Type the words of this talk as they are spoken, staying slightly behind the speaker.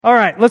All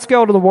right, let's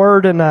go to the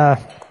Word, and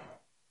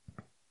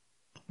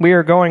we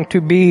are going to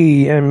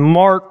be in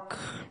Mark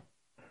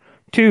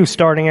 2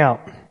 starting out.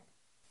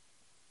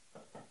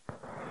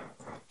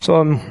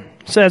 So it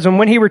says, and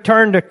when he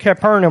returned to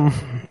Capernaum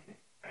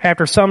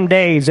after some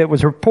days, it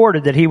was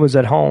reported that he was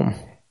at home.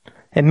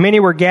 And many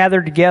were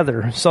gathered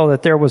together, so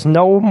that there was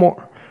no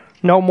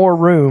more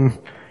room,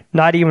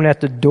 not even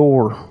at the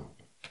door.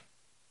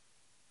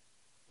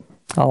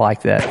 I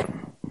like that.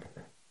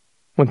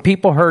 When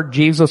people heard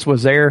Jesus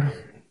was there,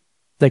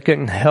 they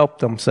couldn't help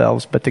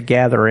themselves but to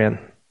gather in,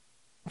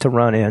 to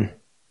run in.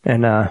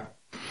 And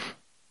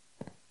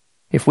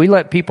if we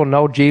let people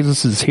know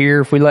Jesus is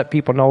here, if we let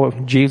people know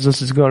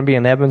Jesus is going to be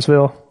in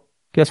Evansville,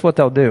 guess what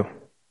they'll do?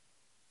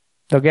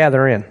 They'll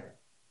gather in.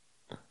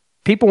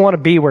 People want to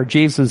be where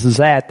Jesus is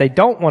at. They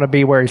don't want to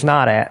be where he's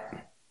not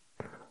at.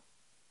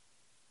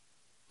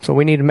 So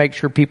we need to make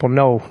sure people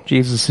know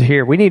Jesus is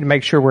here. We need to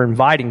make sure we're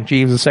inviting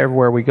Jesus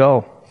everywhere we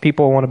go.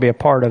 People want to be a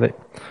part of it.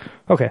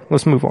 Okay,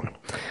 let's move on.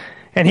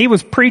 And he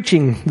was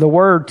preaching the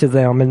word to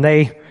them, and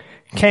they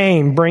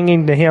came,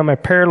 bringing to him a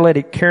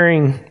paralytic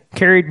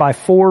carried by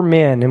 4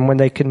 men. And when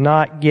they could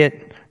not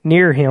get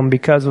near him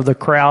because of the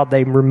crowd,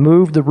 they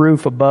removed the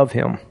roof above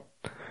him.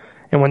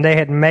 And when they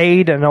had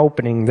made an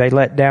opening, they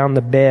let down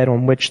the bed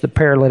on which the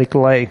paralytic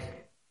lay.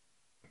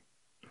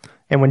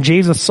 And when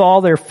Jesus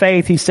saw their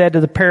faith, he said to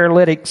the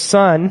paralytic,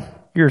 "Son,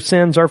 your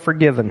sins are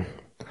forgiven."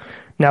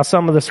 Now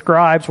some of the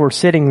scribes were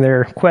sitting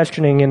there,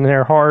 questioning in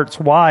their hearts,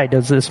 "Why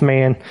does this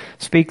man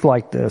speak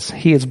like this?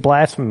 He is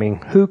blaspheming.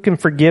 Who can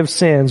forgive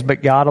sins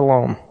but God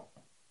alone?"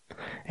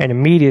 And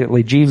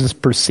immediately Jesus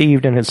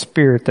perceived in his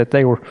spirit that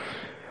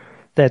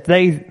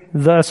they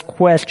thus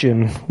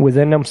questioned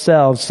within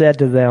themselves, said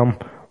to them,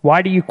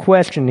 "Why do you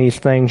question these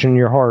things in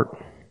your heart?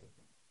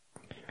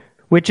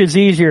 Which is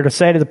easier, to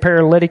say to the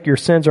paralytic, 'Your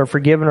sins are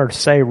forgiven,' or to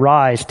say,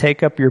 'Rise,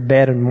 take up your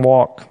bed and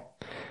walk'?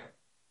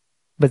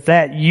 But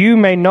that you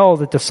may know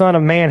that the Son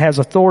of Man has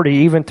authority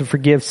even to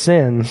forgive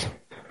sins."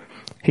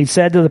 He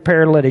said to the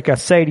paralytic, "I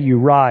say to you,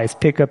 rise,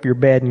 pick up your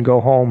bed and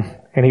go home."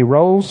 And he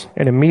rose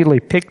and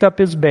immediately picked up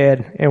his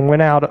bed and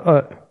went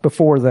out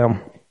before them.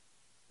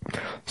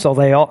 So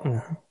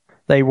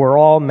they were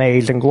all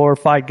amazed and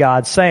glorified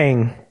God,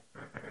 saying,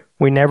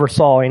 "We never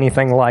saw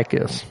anything like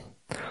this."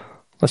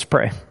 Let's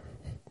pray.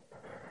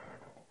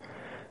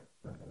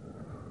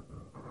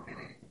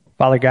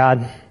 Father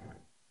God,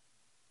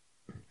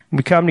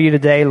 we come to you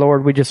today,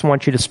 Lord. We just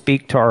want you to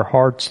speak to our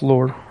hearts,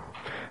 Lord.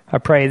 I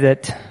pray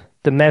that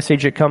the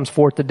message that comes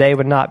forth today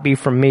would not be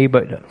from me,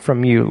 but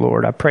from you,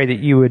 Lord. I pray that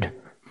you would,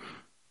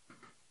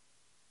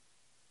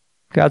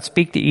 God,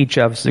 speak to each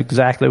of us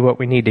exactly what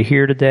we need to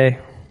hear today.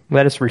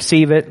 Let us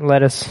receive it.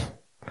 Let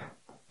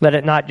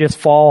it not just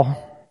fall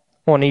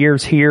on the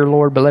ears here,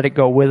 Lord, but let it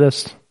go with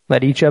us.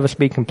 Let each of us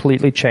be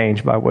completely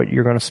changed by what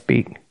you're going to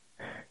speak. In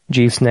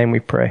Jesus' name we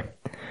pray.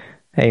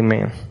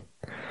 Amen.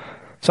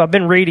 So I've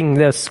been reading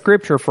this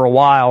scripture for a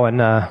while,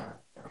 and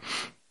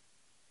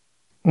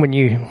when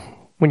you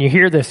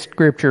hear this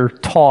scripture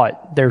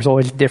taught, there's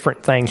always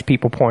different things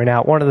people point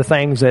out. One of the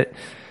things that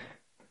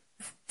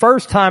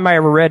first time I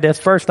ever read this,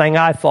 first thing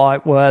I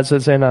thought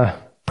is in a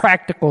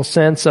practical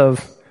sense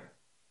of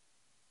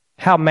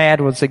how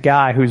mad was the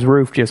guy whose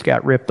roof just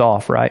got ripped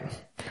off, right?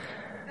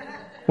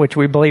 Which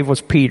we believe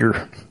was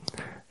Peter.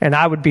 And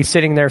I would be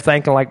sitting there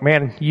thinking like,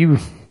 man,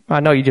 I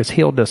know you just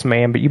healed this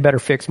man, but you better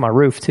fix my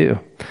roof too.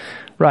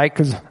 Right?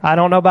 Because I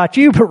don't know about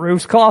you, but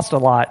roofs cost a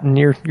lot. And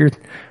your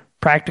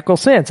practical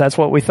sense, that's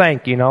what we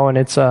think, and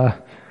it's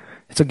a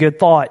good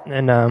thought.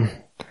 And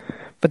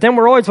but then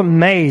we're always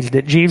amazed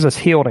that Jesus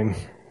healed him.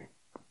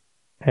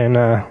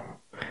 And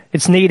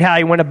it's neat how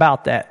he went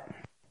about that.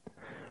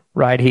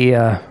 Right? He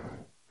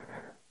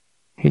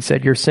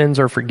said, "Your sins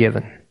are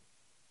forgiven."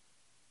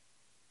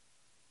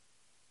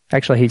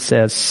 Actually, he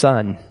says,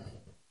 "Son,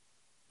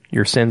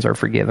 your sins are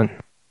forgiven."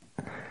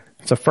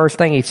 It's the first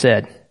thing he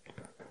said.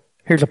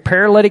 Here's a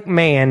paralytic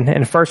man,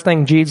 and the first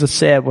thing Jesus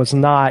said was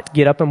not,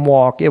 "Get up and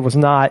walk." It was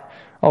not,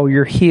 "Oh,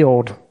 you're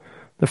healed."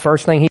 The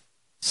first thing he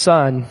said,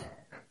 "Son,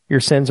 your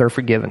sins are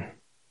forgiven."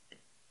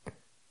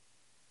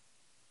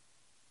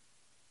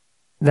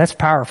 That's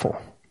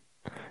powerful.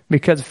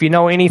 Because if you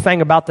know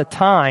anything about the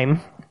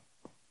time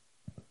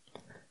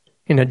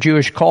in a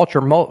Jewish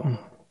culture,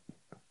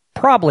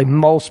 probably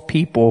most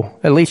people,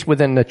 at least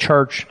within the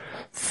church,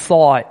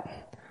 thought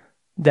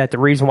that the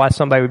reason why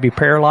somebody would be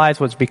paralyzed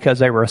was because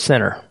they were a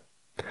sinner.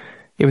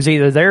 It was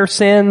either their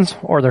sins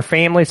or their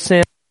family's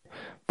sins,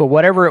 but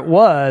whatever it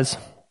was,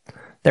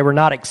 they were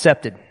not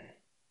accepted.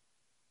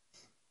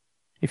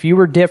 If you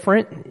were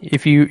different,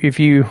 if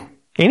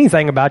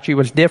anything about you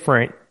was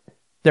different,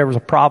 there was a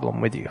problem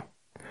with you.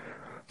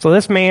 So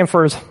this man,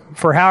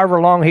 for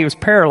however long he was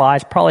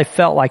paralyzed, probably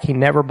felt like he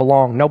never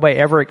belonged. Nobody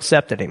ever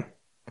accepted him.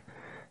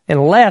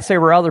 Unless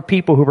there were other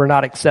people who were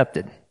not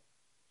accepted.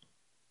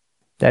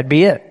 That'd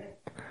be it.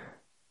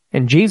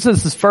 And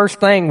Jesus'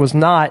 first thing was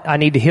not, "I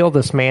need to heal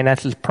this man."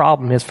 That's his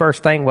problem. His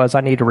first thing was,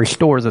 "I need to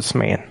restore this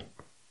man."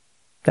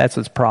 That's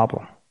his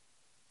problem.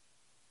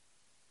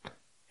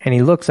 And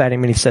he looks at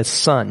him and he says,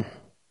 "Son,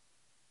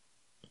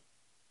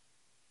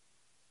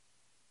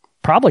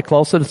 probably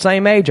close to the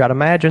same age, I'd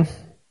imagine.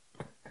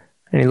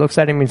 And he looks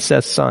at him and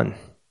says, son,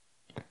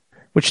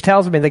 which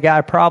tells me the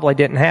guy probably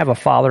didn't have a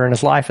father in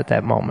his life at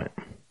that moment,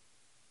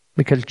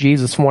 because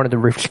Jesus wanted to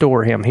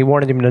restore him. He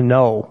wanted him to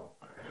know,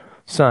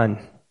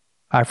 son,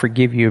 I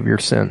forgive you of your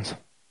sins.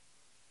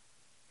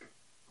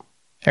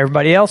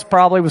 Everybody else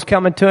probably was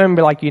coming to him and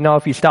be like,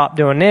 if you stop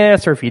doing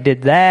this or if you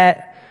did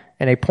that,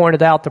 and they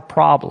pointed out the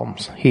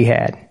problems he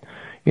had.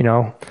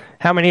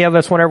 How many of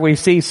us, whenever we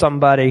see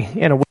somebody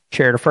in a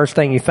wheelchair, the first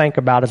thing you think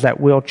about is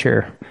that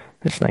wheelchair?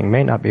 This thing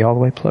may not be all the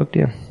way plugged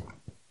in.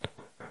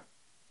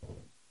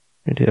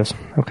 It is.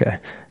 Okay.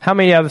 How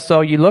many of us,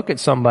 though, you look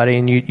at somebody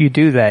and you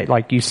do that,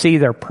 like you see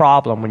their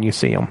problem when you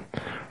see them,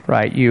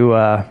 right?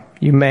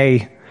 You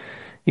may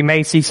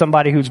see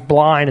somebody who's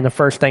blind, and the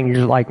first thing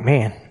you're like,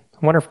 man,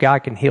 I wonder if God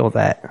can heal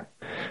that.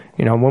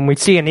 When we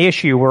see an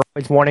issue, we're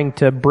always wanting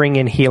to bring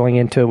in healing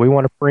into it. We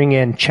want to bring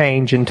in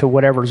change into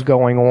whatever's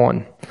going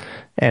on.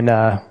 And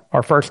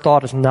our first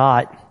thought is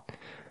not,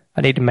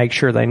 I need to make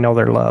sure they know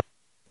they're loved.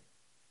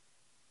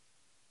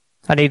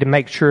 I need to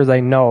make sure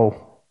they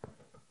know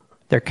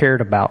they're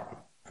cared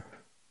about.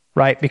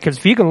 Right? Because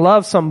if you can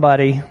love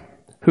somebody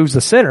who's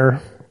a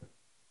sinner,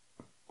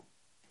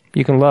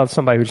 you can love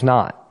somebody who's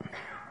not.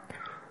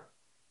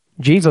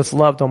 Jesus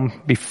loved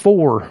them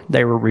before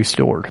they were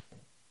restored.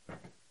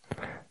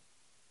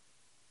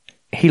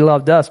 He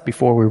loved us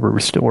before we were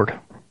restored.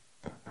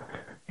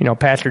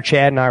 Pastor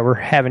Chad and I were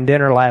having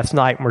dinner last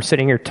night, and we're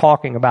sitting here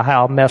talking about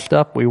how messed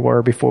up we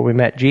were before we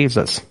met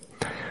Jesus.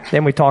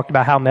 Then we talked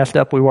about how messed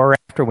up we were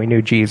after we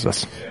knew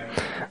Jesus.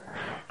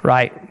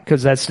 Right?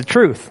 Because that's the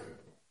truth.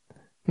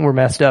 We're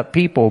messed up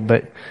people,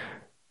 but,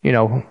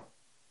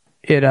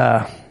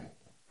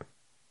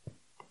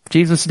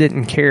 Jesus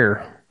didn't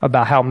care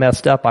about how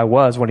messed up I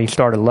was when he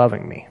started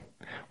loving me.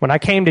 When I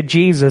came to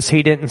Jesus,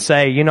 he didn't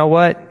say, you know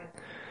what?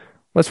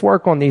 Let's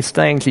work on these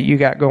things that you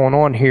got going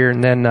on here,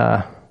 and then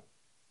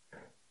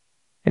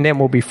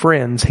we'll be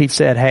friends. He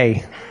said,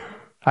 hey,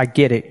 I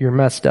get it. You're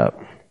messed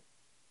up,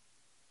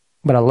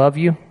 but I love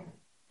you.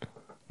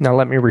 Now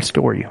let me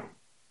restore you.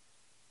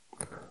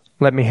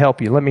 Let me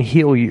help you. Let me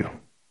heal you.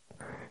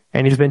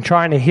 And he's been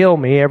trying to heal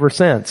me ever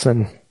since.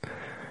 And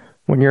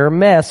when you're a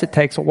mess, it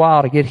takes a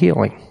while to get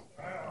healing.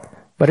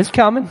 But it's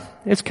coming.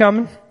 It's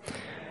coming.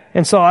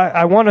 And so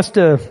I want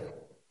to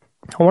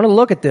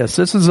look at this.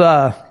 This is,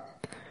 I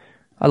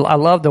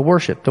love the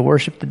worship. The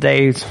worship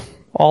today is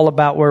all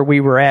about where we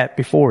were at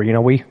before.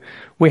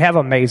 We have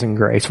amazing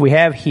grace. We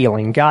have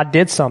healing. God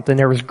did something.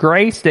 There was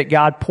grace that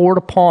God poured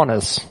upon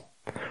us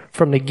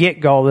from the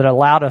get-go that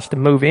allowed us to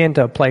move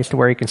into a place to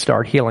where he can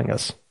start healing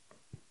us.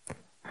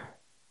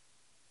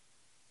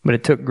 But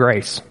it took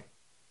grace.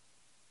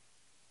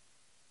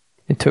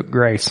 It took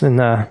grace. And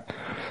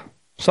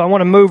so I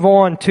want to move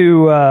on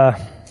to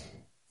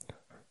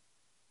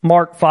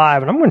Mark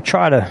 5, and I'm going to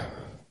try to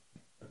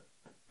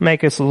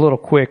make this a little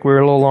quick. We were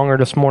a little longer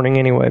this morning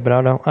anyway, but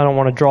I don't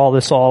want to draw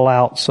this all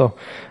out. So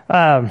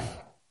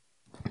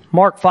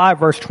Mark 5,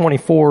 verse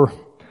 24.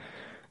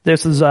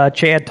 This is,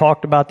 Chad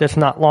talked about this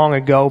not long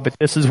ago, but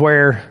this is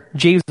where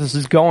Jesus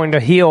is going to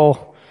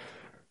heal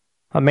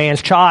a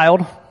man's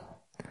child.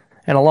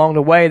 And along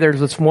the way, there's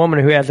this woman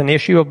who has an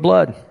issue of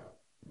blood.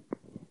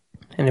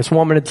 And this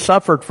woman had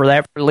suffered for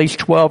that for at least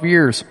 12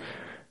 years,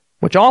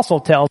 which also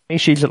tells me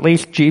she's at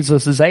least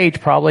Jesus'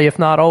 age, probably, if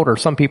not older.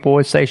 Some people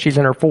always say she's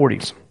in her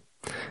 40s.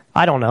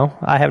 I don't know.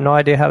 I have no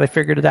idea how they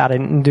figured it out. I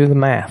didn't do the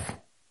math.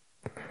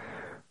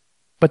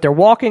 But they're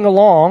walking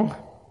along,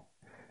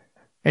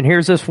 and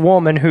here's this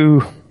woman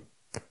who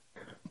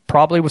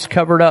probably was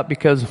covered up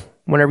because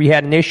whenever you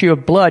had an issue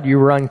of blood, you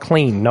were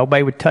unclean.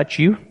 Nobody would touch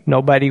you.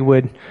 Nobody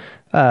would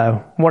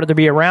wanted to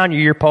be around you.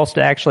 You're supposed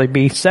to actually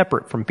be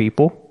separate from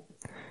people.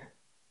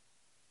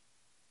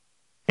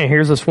 And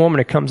here's this woman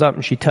that comes up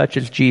and she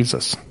touches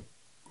Jesus.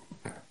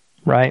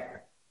 Right?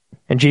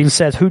 And Jesus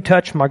says, who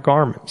touched my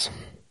garments?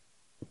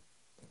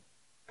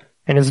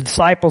 And his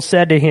disciples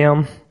said to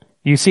him,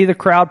 you see the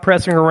crowd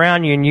pressing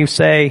around you and you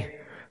say,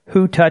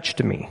 who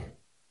touched me?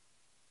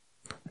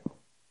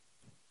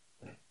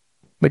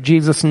 But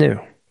Jesus knew.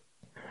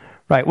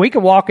 Right? We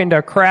can walk into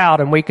a crowd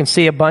and we can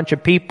see a bunch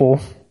of people,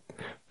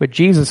 but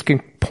Jesus can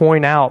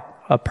point out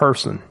a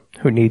person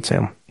who needs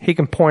him. He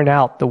can point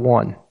out the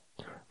one.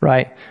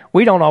 Right?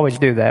 We don't always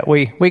do that.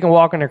 We can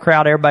walk in a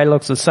crowd, everybody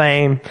looks the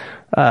same.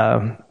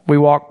 We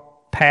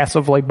walk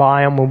passively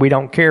by them when we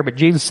don't care, but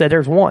Jesus said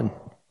there's one.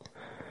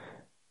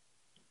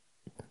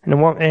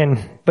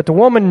 But the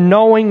woman,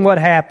 knowing what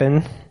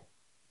happened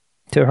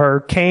to her,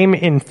 came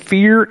in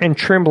fear and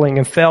trembling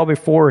and fell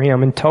before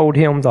him and told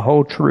him the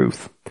whole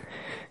truth.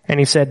 And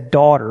he said,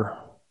 daughter,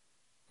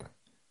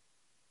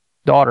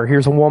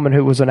 here's a woman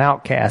who was an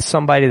outcast,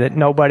 somebody that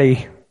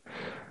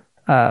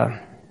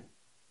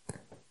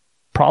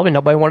probably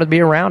nobody wanted to be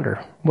around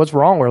her. What's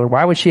wrong with her?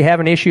 Why would she have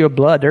an issue of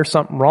blood? There's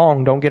something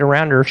wrong. Don't get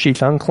around her.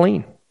 She's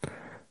unclean.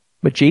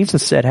 But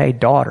Jesus said, hey,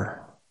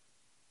 daughter.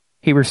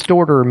 He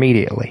restored her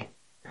immediately.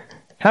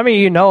 How many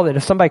of you know that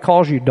if somebody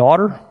calls you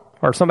daughter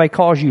or somebody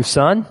calls you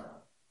son,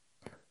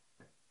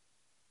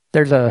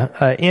 There's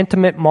a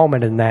intimate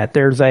moment in that.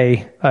 There's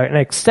an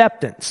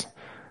acceptance.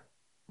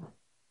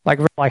 Like,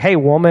 hey,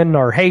 woman,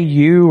 or hey,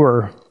 you,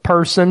 or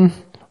person,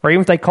 or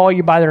even if they call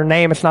you by their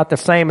name, it's not the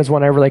same as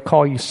whenever they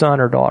call you son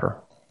or daughter,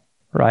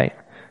 right?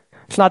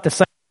 It's not the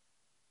same.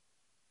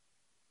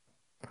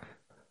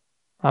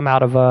 I'm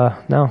out of,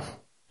 no.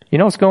 You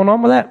know what's going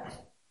on with that?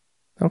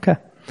 Okay.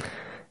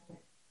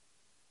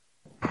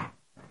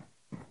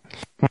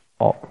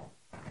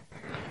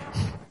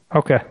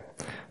 Okay.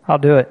 I'll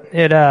do it.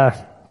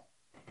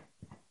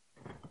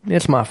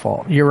 It's my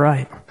fault. You're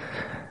right.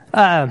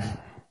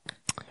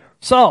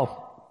 So,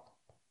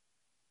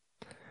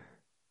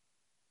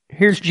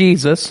 here's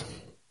Jesus.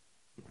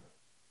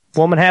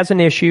 Woman has an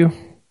issue,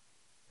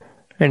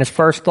 and his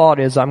first thought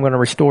is, I'm going to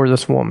restore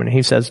this woman.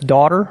 He says,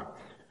 daughter,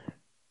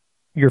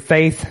 your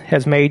faith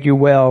has made you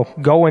well.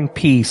 Go in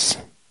peace.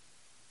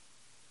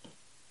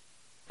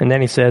 And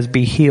then he says,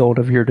 be healed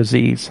of your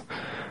disease.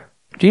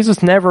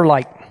 Jesus never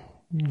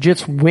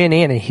just went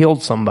in and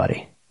healed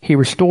somebody. He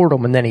restored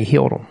them and then he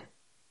healed them.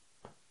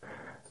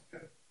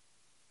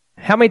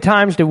 How many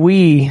times do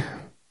we,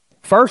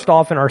 first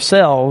off in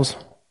ourselves,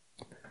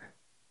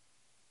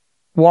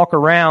 walk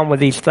around with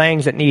these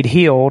things that need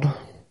healed,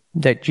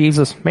 that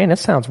Jesus, man, that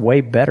sounds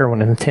way better when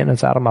the 10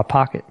 is out of my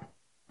pocket.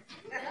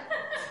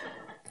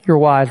 You're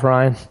wise,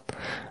 Ryan.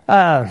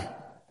 How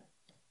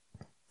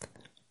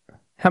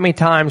many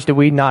times do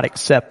we not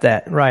accept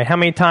that, right? How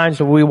many times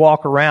do we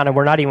walk around and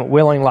we're not even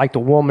willing like the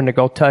woman to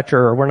go touch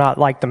her, or we're not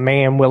like the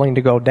man willing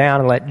to go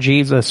down and let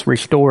Jesus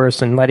restore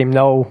us and let him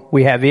know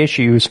we have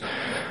issues?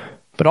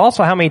 But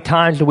also, how many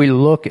times do we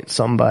look at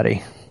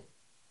somebody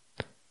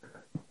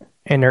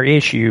and their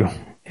issue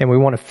and we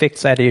want to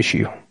fix that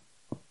issue?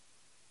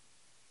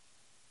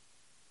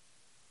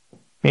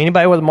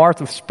 Anybody with a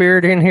Martha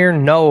spirit in here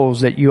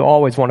knows that you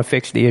always want to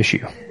fix the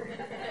issue.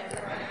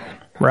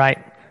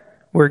 Right?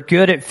 We're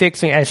good at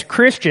fixing, as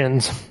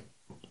Christians,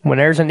 when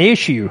there's an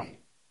issue,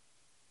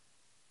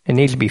 it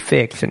needs to be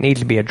fixed. It needs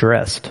to be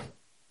addressed.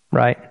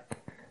 Right?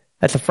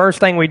 That's the first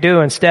thing we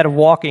do instead of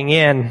walking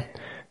in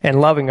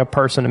and loving a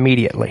person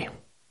immediately.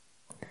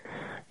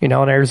 You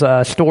know, there's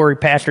a story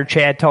Pastor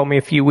Chad told me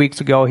a few weeks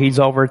ago. He's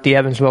over at the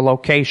Evansville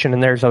location,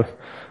 and there's a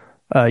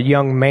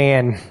young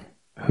man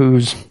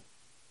who's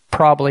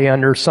probably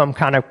under some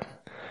kind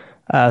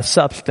of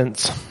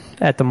substance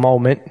at the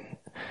moment,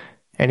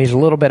 and he's a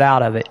little bit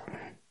out of it.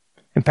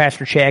 And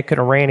Pastor Chad could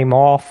have ran him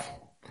off.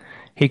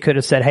 He could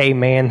have said, hey,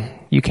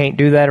 man, you can't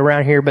do that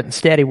around here. But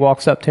instead, he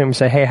walks up to him and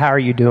says, hey, how are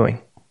you doing?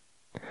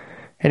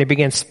 And he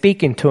begins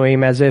speaking to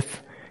him as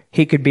if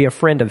he could be a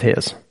friend of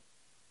his.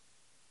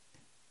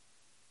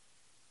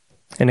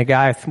 And the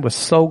guy was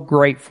so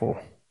grateful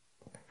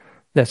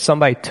that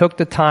somebody took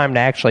the time to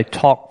actually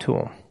talk to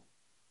him.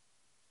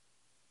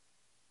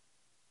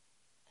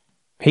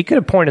 He could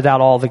have pointed out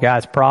all the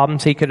guy's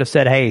problems. He could have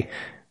said, hey,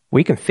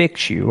 we can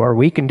fix you, or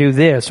we can do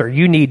this, or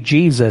you need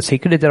Jesus. He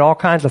could have did all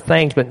kinds of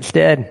things, but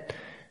instead,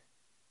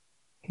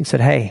 he said,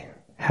 hey,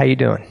 how you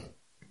doing?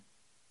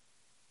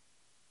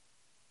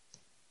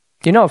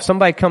 You know, if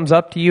somebody comes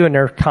up to you and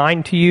they're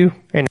kind to you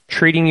and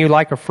treating you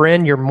like a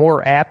friend, you're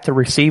more apt to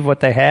receive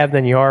what they have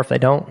than you are if they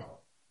don't.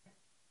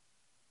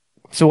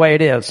 It's the way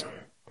it is.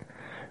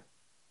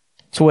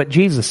 It's what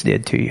Jesus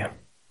did to you.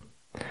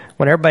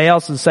 When everybody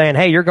else is saying,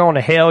 hey, you're going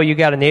to hell, you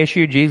got an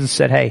issue, Jesus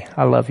said, hey,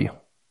 I love you.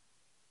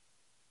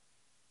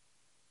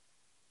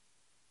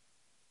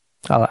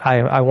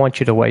 I want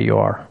you the way you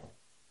are.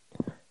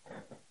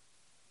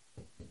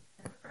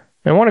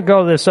 And I want to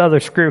go to this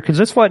other scripture, because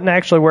this wasn't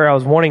actually where I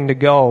was wanting to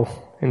go.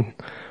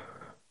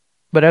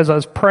 But as I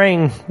was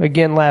praying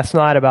again last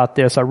night about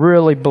this, I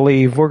really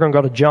believe we're going to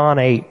go to John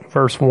 8,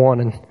 verse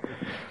 1. And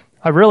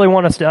I really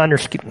want us to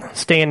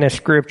understand this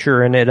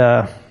scripture, and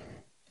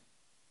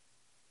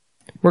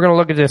we're going to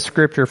look at this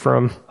scripture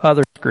from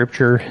other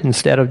scripture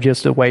instead of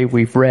just the way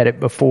we've read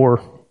it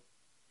before.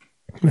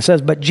 It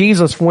says, but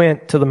Jesus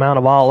went to the Mount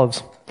of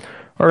Olives.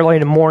 Early in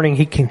the morning,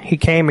 he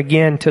came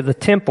again to the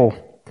temple.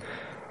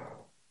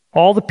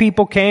 All the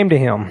people came to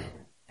him,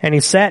 and he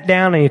sat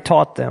down and he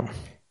taught them.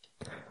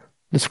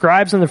 The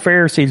scribes and the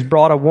Pharisees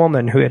brought a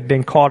woman who had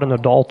been caught in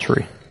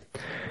adultery.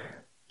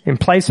 In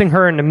placing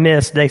her in the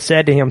midst, they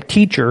said to him,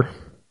 Teacher,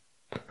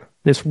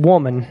 this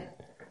woman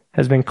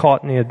has been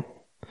caught in the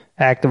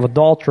act of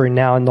adultery.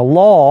 Now, in the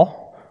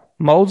law,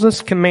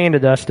 Moses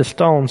commanded us to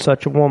stone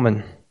such a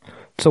woman.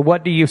 So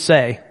what do you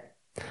say?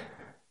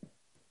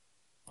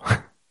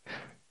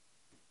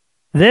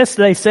 This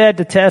they said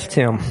to test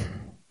him,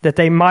 that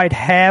they might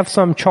have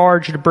some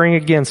charge to bring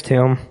against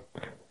him.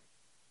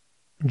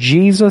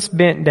 Jesus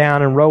bent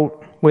down and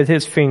wrote with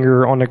his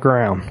finger on the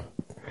ground.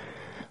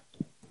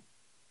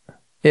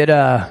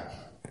 If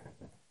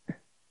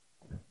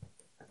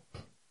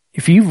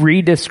you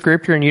read this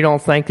scripture and you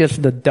don't think this is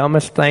the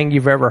dumbest thing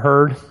you've ever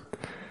heard,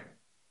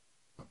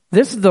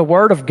 this is the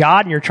Word of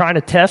God, and you're trying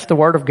to test the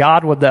Word of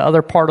God with the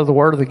other part of the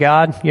Word of the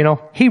God. You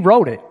know, He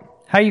wrote it.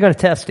 How are you going to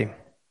test Him?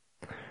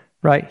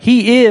 Right?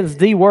 He is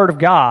the Word of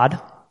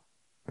God,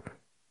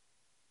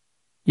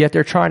 yet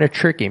they're trying to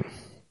trick Him.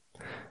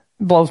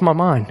 It blows my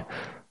mind.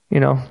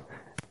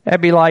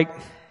 That'd be like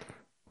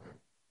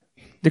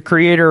the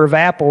creator of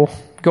Apple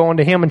going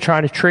to him and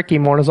trying to trick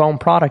him on his own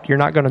product. You're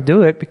not going to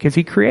do it because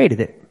he created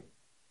it,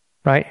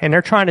 right? And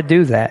they're trying to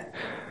do that.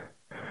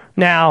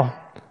 Now,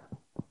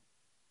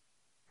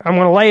 I'm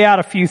going to lay out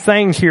a few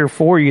things here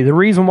for you. The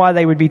reason why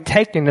they would be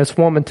taking this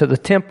woman to the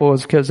temple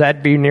is because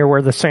that'd be near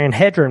where the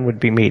Sanhedrin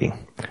would be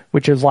meeting,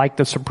 which is like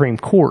the Supreme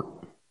Court.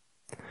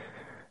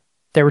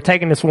 They were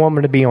taking this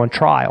woman to be on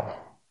trial.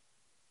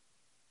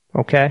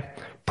 Okay?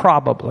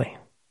 Probably.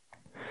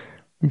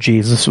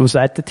 Jesus was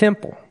at the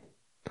temple.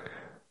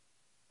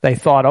 They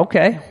thought,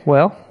 okay,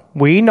 well,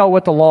 we know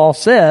what the law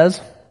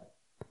says.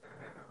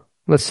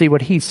 Let's see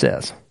what he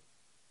says.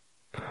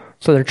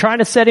 So they're trying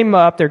to set him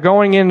up. They're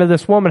going into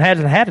this woman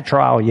hasn't had a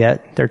trial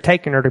yet. They're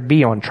taking her to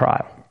be on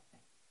trial.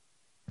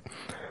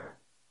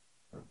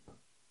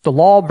 The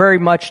law very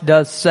much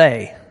does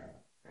say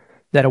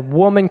that a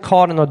woman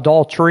caught in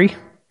adultery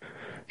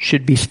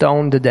should be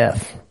stoned to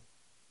death.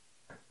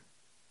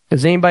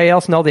 Does anybody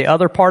else know the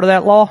other part of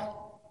that law?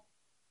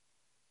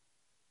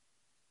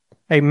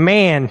 A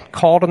man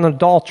caught in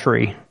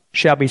adultery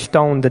shall be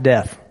stoned to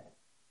death.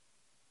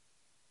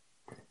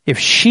 If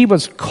she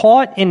was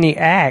caught in the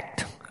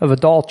act of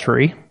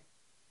adultery,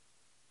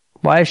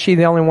 why is she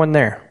the only one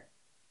there?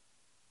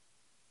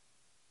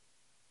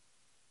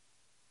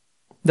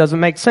 Doesn't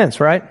make sense,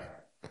 right?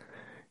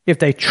 If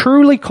they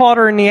truly caught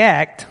her in the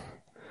act,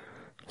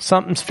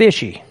 something's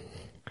fishy.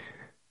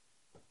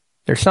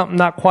 There's something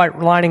not quite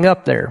lining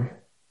up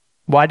there.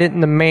 Why didn't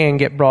the man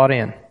get brought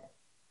in?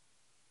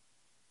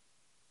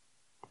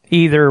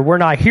 Either we're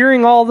not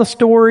hearing all the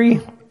story,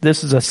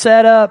 this is a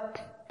setup,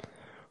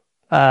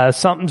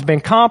 something's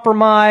been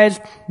compromised,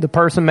 the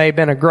person may have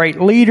been a great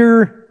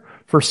leader.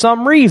 For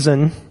some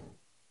reason,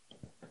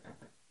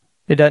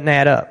 it doesn't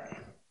add up.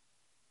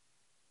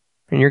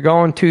 And you're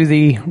going to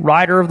the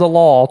writer of the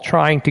law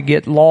trying to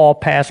get law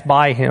passed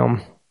by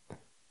him.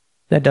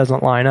 That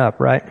doesn't line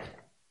up, right?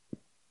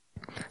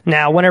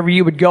 Now, whenever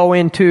you would go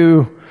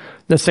into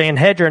the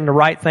Sanhedrin, the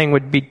right thing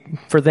would be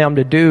for them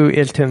to do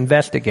is to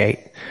investigate,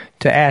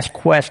 to ask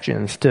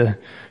questions, to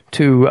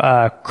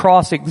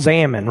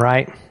cross-examine,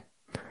 right?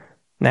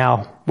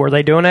 Now, were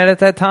they doing that at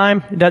that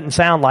time? It doesn't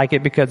sound like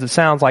it because it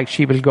sounds like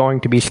she was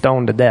going to be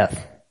stoned to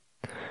death.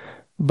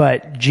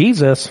 But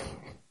Jesus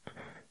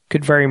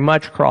could very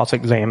much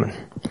cross-examine.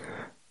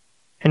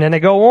 And then they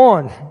go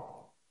on.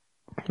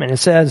 And it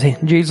says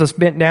Jesus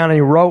bent down and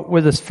he wrote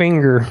with his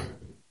finger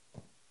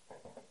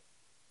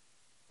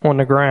on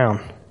the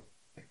ground.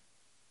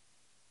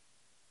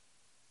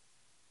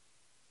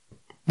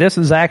 This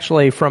is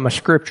actually from a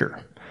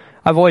scripture.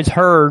 I've always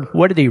heard,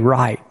 what did he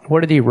write?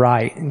 What did he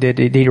write?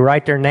 Did he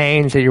write their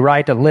names? Did he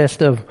write a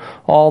list of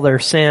all their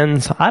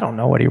sins? I don't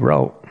know what he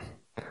wrote.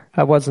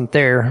 I wasn't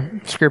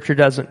there. Scripture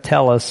doesn't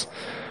tell us.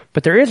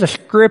 But there is a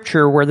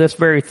scripture where this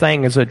very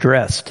thing is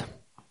addressed.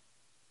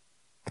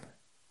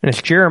 And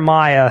it's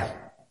Jeremiah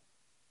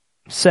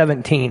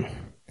 17.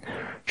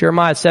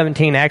 Jeremiah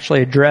 17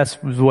 actually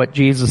addresses what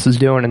Jesus is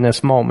doing in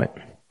this moment.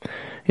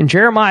 In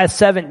Jeremiah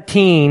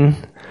 17,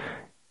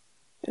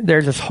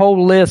 there's this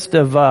whole list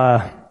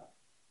of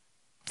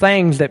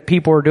things that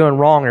people are doing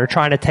wrong. They're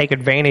trying to take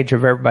advantage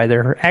of everybody.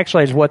 They're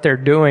actually, is what they're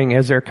doing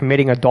is they're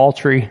committing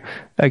adultery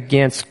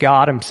against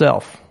God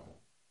himself.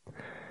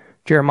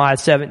 Jeremiah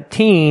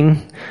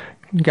 17,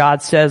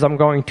 God says, I'm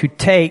going to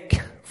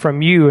take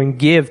from you and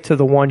give to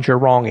the ones you're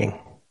wronging.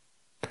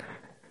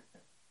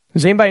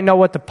 Does anybody know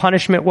what the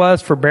punishment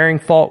was for bearing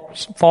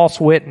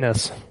false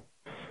witness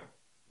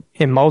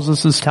in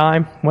Moses'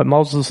 time? What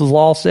Moses'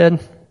 law said?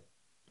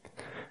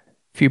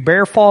 If you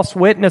bear false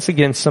witness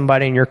against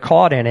somebody and you're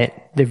caught in it,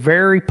 the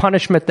very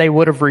punishment they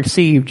would have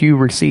received, you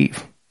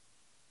receive.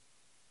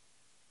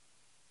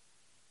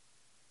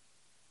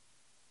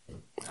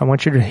 I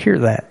want you to hear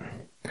that.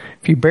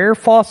 If you bear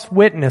false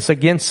witness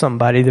against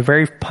somebody, the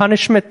very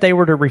punishment they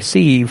were to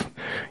receive,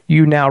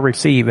 you now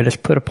receive. It is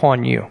put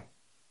upon you.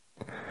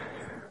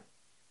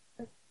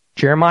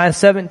 Jeremiah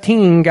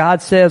 17,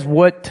 God says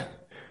what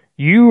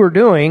you are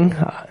doing,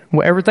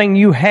 everything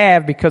you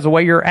have because of the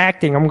way you're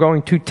acting, I'm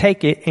going to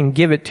take it and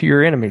give it to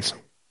your enemies.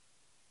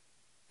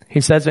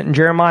 He says it in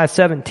Jeremiah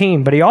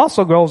 17, but he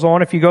also goes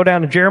on, if you go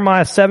down to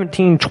Jeremiah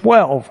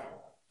 17:12,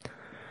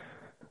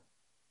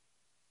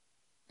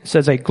 it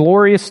says, a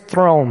glorious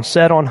throne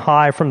set on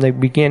high from the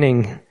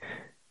beginning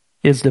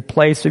is the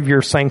place of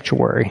your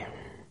sanctuary.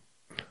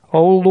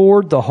 O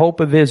Lord, the hope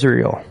of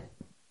Israel.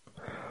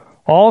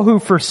 All who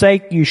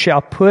forsake you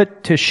shall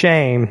put to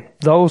shame.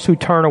 Those who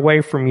turn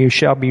away from you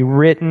shall be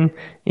written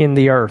in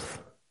the earth.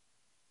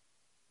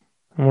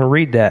 I'm going to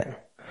read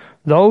that.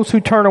 Those who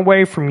turn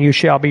away from you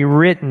shall be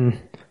written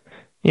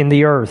in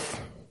the earth.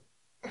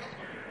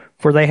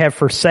 For they have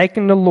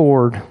forsaken the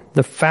Lord,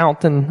 the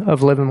fountain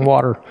of living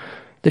water.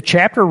 The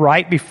chapter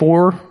right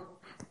before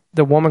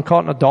the woman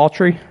caught in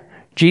adultery,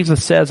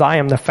 Jesus says, I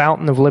am the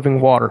fountain of living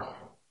water.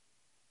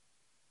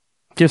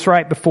 Just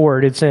right before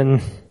it, it's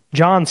in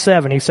John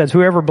 7. He says,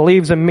 whoever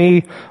believes in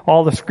me,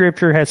 all the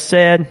scripture has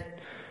said,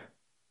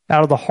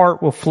 out of the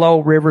heart will flow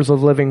rivers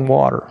of living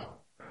water.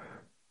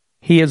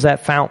 He is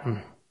that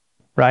fountain,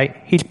 right?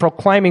 He's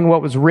proclaiming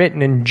what was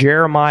written in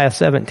Jeremiah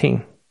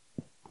 17.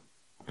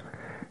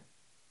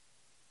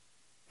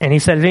 And he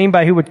said, if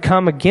anybody who would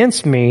come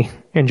against me,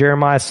 in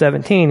Jeremiah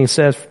 17, he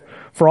says,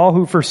 for all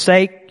who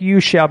forsake you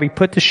shall be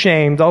put to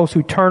shame. Those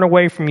who turn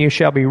away from you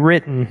shall be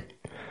written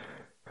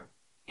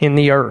in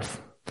the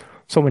earth.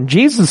 So when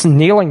Jesus is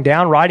kneeling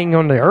down, writing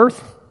on the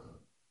earth,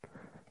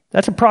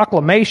 that's a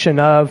proclamation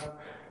of,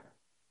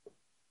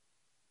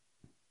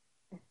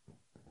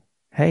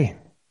 hey,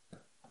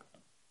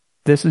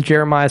 this is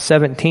Jeremiah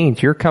 17.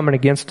 You're coming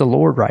against the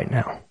Lord right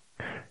now.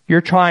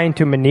 You're trying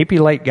to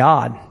manipulate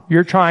God.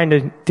 You're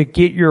trying to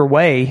get your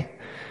way.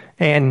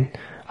 And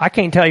I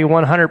can't tell you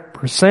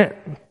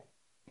 100%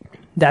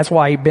 that's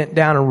why he bent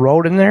down and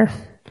wrote in there.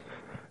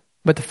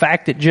 But the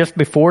fact that just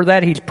before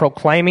that he's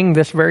proclaiming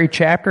this very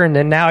chapter, and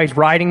then now he's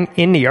writing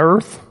in the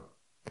earth.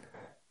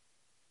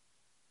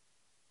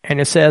 And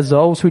it says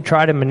those who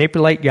try to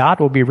manipulate God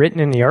will be written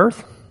in the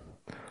earth.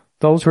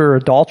 Those who are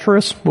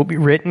adulterous will be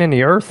written in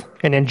the earth.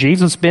 And then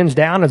Jesus bends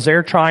down as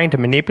they're trying to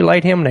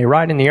manipulate him, and they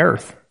write in the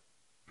earth.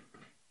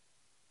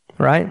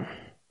 Right?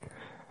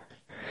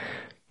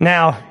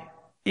 Now,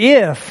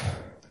 if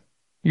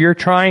you're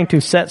trying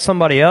to set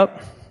somebody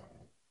up,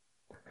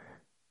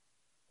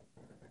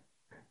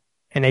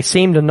 and they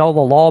seem to know the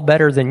law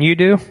better than you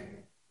do,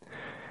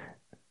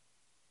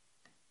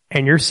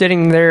 and you're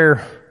sitting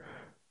there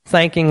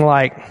thinking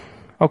like,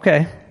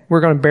 okay,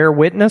 we're going to bear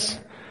witness.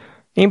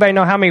 Anybody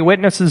know how many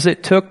witnesses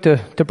it took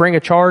to bring a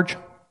charge?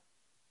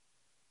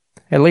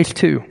 At least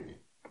 2.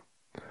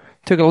 It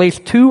took at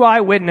least 2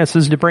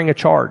 eyewitnesses to bring a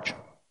charge.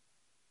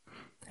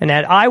 And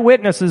that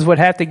eyewitnesses would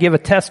have to give a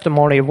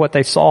testimony of what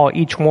they saw,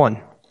 each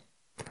one.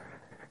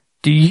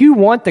 Do you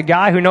want the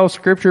guy who knows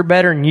Scripture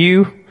better than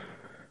you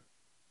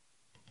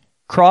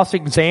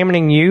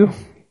cross-examining you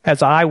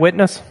as an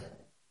eyewitness?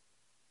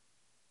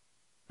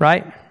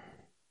 Right?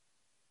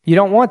 You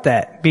don't want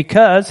that,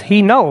 because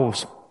he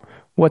knows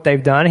what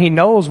they've done. He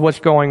knows what's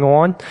going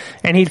on.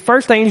 And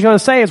first thing he's going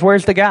to say is,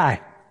 where's the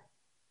guy?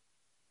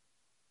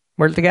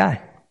 Where's the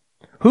guy?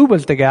 Who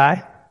was the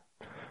guy?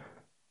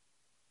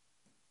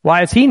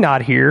 Why is he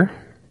not here?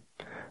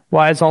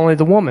 Why is only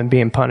the woman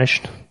being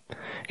punished?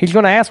 He's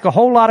going to ask a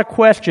whole lot of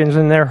questions,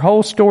 and their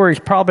whole story is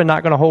probably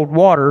not going to hold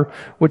water,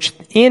 which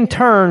in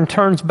turn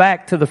turns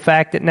back to the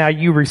fact that now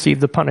you receive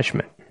the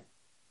punishment.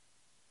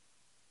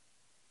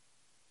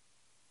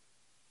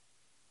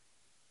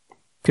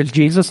 Because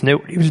Jesus knew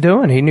what he was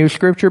doing. He knew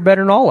Scripture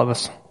better than all of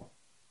us.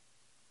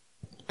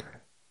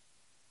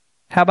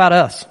 How about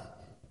us?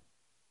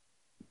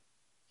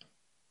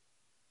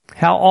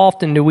 How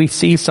often do we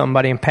see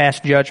somebody and pass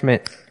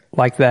judgment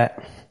like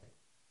that?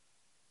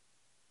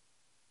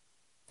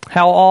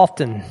 How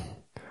often,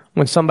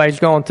 when somebody's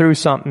going through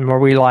something, are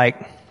we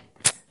like,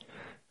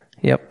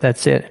 yep,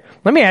 that's it.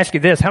 Let me ask you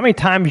this. How many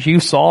times you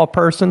saw a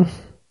person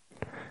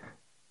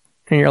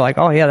and you're like,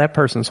 oh yeah, that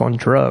person's on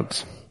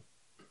drugs?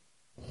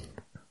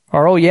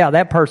 Or, oh yeah,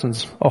 that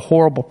person's a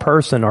horrible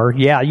person. Or,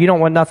 yeah, you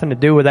don't want nothing to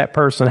do with that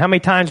person. How many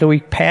times do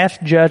we pass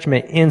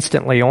judgment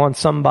instantly on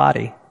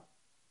somebody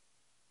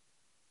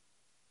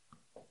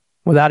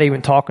without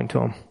even talking to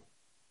them,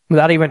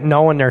 without even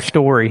knowing their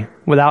story,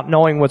 without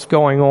knowing what's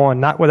going on,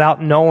 not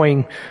without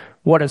knowing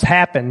what has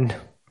happened?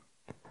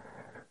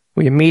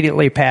 We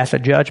immediately pass a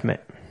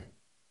judgment.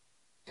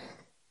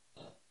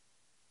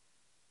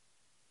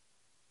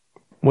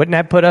 Wouldn't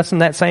that put us in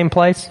that same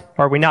place?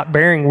 Are we not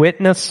bearing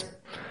witness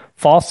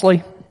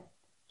falsely?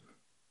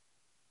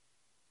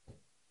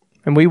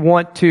 And we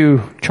want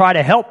to try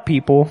to help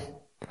people,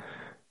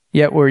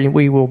 yet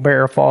we will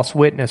bear a false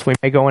witness. We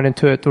may go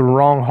into it with the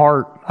wrong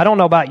heart. I don't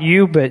know about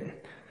you, but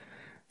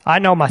I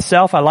know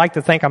myself. I like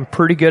to think I'm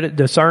pretty good at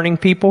discerning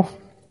people.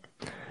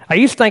 I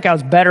used to think I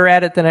was better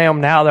at it than I am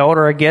now. The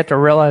older I get, to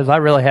realize I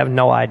really have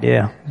no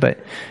idea.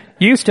 But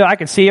used to, I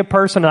could see a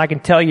person and I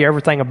can tell you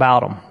everything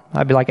about them.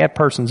 I'd be like, that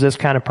person's this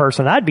kind of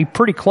person. I'd be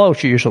pretty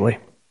close usually.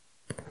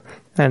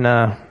 And,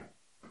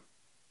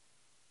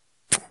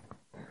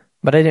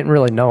 but I didn't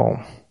really know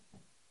them.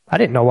 I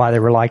didn't know why they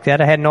were like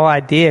that. I had no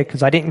idea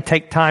because I didn't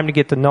take time to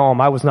get to know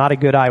them. I was not a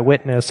good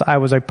eyewitness. I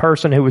was a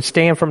person who would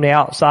stand from the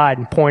outside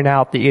and point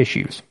out the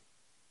issues.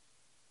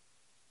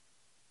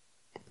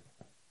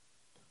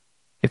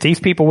 If these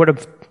people would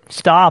have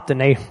stopped and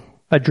they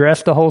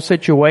addressed the whole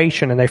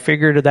situation and they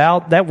figured it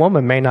out, that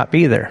woman may not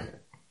be there.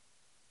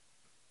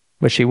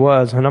 But she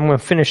was. And I'm going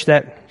to finish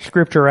that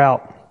scripture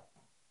out.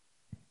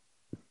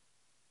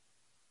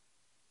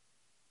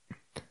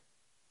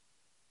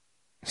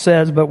 It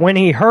says, but when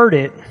they heard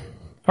it,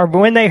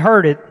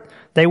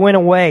 they went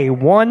away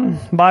one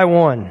by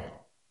one,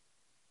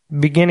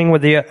 beginning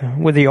with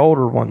the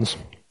older ones.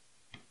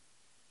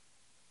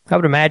 I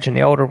would imagine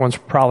the older ones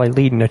were probably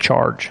leading the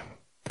charge.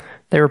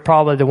 They were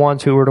probably the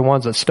ones who were the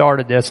ones that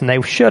started this, and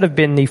they should have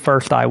been the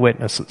first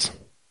eyewitnesses,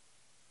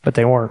 but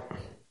they weren't.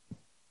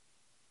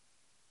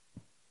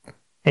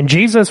 And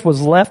Jesus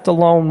was left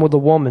alone with a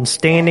woman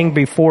standing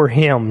before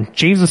him.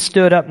 Jesus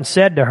stood up and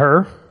said to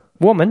her,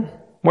 "Woman,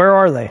 where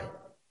are they?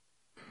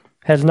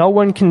 Has no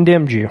one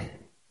condemned you?"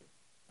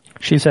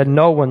 She said,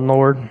 "No one,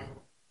 Lord."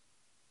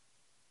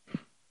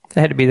 It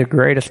had to be the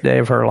greatest day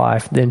of her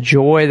life. The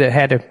joy that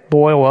had to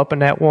boil up in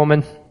that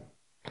woman.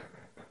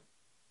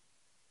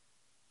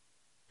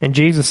 And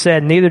Jesus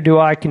said, "Neither do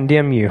I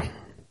condemn you.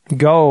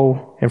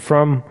 Go, and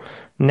from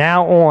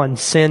now on,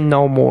 sin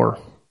no more."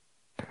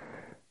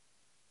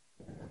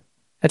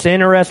 That's an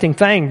interesting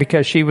thing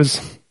because she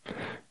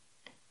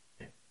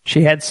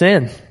had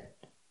sin.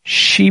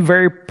 She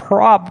very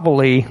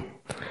probably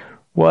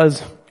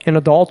was in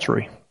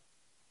adultery.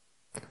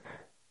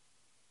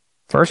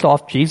 First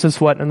off, Jesus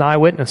wasn't an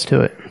eyewitness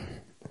to it.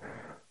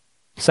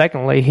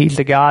 Secondly, he's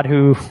the God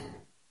who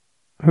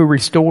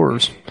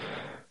restores.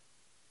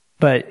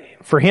 But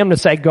for him to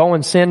say, "Go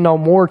and sin no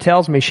more,"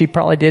 tells me she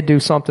probably did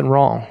do something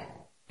wrong.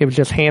 It was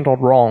just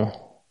handled wrong.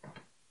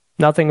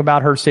 Nothing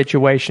about her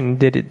situation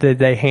did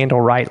they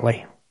handle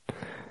rightly.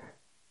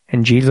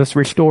 And Jesus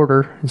restored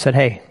her and said,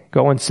 "Hey,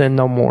 go and sin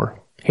no more."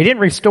 He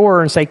didn't restore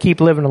her and say,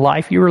 "Keep living the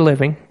life you were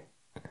living."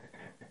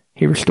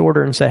 He restored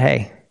her and said,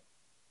 "Hey,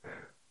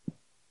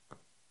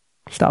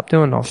 stop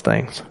doing those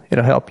things.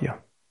 It'll help you."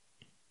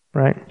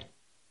 Right?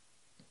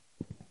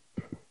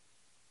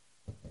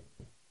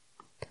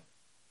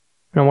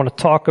 I want to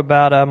talk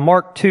about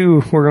Mark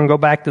 2. We're going to go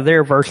back to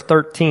there, verse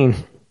 13.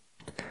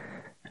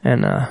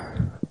 And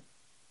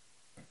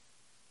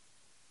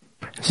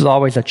this is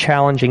always a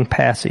challenging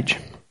passage.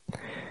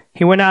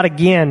 He went out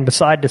again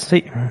beside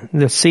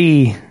the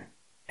sea,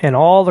 and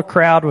all the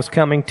crowd was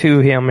coming to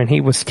him, and he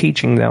was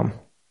teaching them.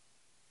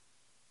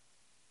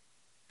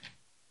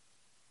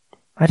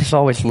 I just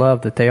always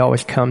love that they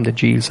always come to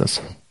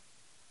Jesus.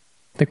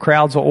 The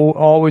crowds will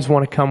always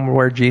want to come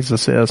where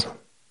Jesus is.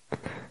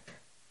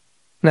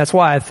 And that's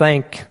why I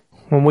think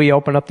when we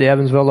open up the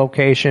Evansville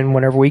location,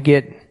 whenever we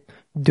get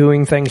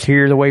doing things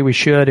here the way we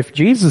should, if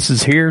Jesus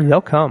is here, they'll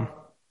come.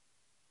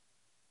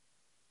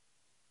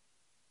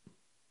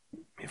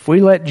 If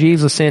we let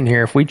Jesus in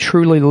here, if we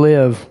truly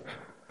live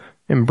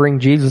and bring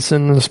Jesus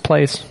into this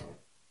place,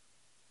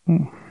 it's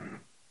going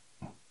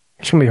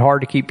to be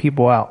hard to keep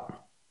people out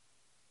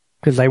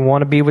because they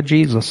want to be with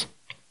Jesus.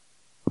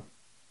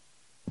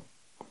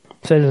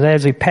 It says,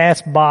 as he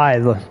passed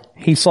by,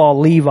 he saw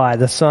Levi,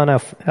 the son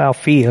of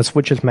Alphaeus,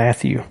 which is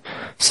Matthew,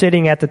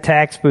 sitting at the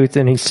tax booth,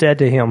 and he said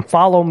to him,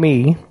 "Follow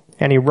me."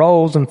 And he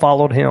rose and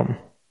followed him.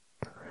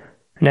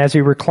 And as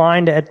he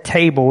reclined at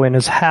table in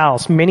his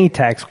house, many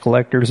tax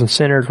collectors and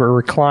sinners were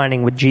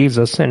reclining with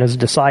Jesus and his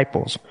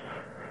disciples.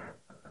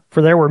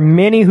 For there were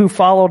many who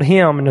followed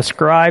him, and the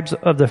scribes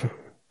of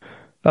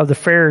the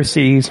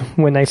Pharisees,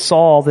 when they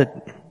saw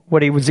that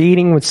what he was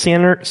eating with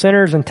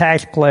sinners and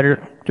tax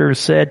collectors,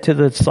 said to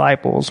the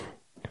disciples,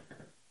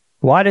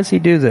 "Why does he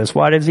do this?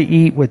 Why does he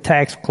eat with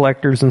tax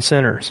collectors and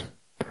sinners?"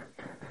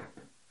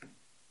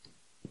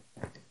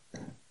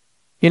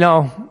 You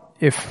know,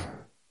 if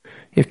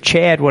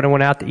Chad would have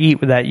went out to eat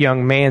with that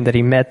young man that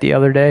he met the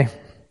other day,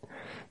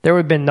 there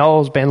would have been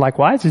those been like,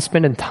 "Why is he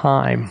spending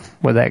time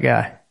with that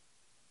guy?"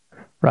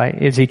 Right?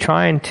 Is he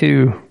trying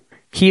to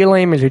heal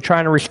him? Is he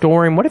trying to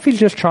restore him? What if he's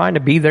just trying to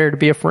be there to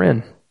be a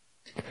friend?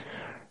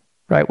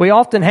 Right? We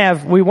want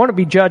to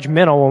be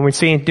judgmental when we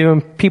see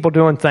people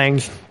doing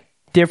things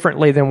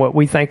differently than what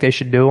we think they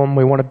should do them.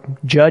 We want to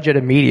judge it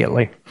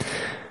immediately.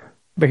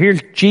 But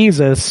here's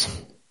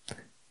Jesus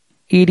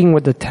eating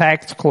with the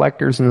tax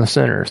collectors and the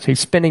sinners.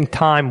 He's spending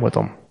time with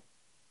them.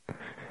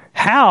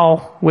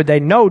 How would they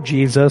know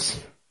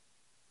Jesus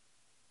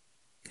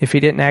if he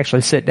didn't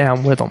actually sit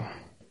down with them?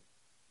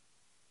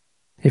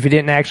 If he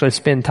didn't actually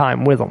spend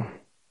time with them?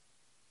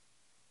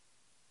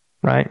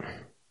 Right?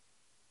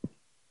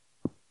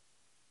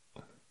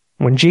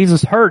 When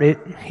Jesus heard it,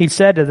 he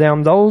said to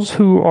them, "Those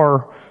who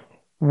are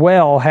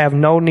well have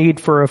no need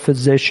for a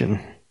physician,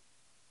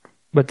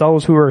 but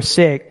those who are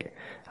sick.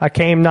 I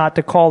came not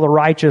to call the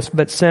righteous,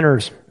 but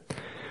sinners."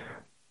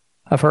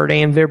 I've heard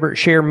Ann Vibert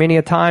share many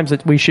a times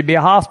that we should be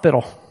a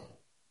hospital.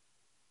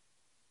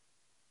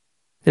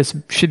 This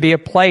should be a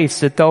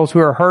place that those who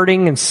are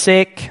hurting and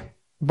sick,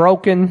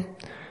 broken,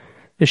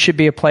 this should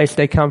be a place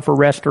they come for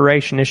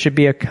restoration. It should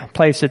be a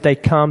place that they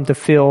come to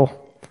feel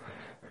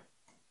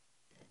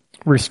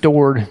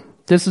restored.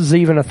 This is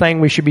even a thing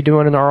we should be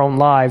doing in our own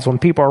lives. When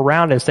people are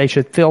around us, they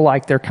should feel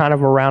like they're kind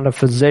of around a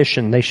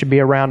physician. They should be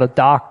around a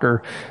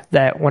doctor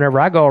that whenever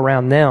I go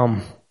around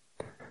them,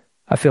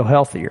 I feel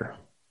healthier.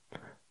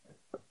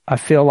 I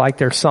feel like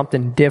there's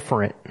something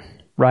different,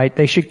 right?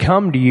 They should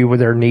come to you with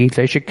their needs.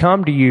 They should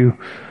come to you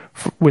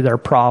with their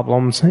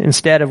problems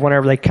instead of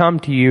whenever they come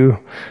to you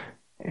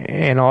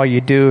and all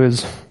you do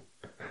is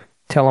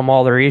tell them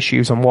all their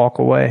issues and walk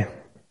away.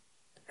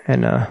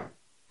 And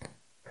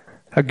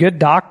a good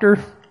doctor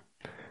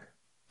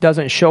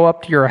doesn't show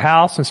up to your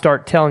house and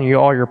start telling you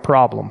all your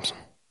problems.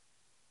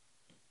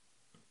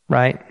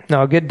 Right?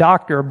 Now, a good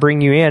doctor will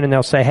bring you in and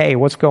they'll say, "Hey,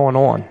 what's going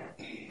on?"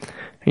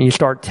 And you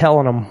start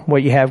telling them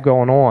what you have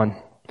going on. And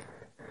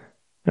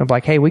they'll be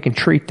like, "Hey, we can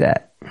treat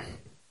that."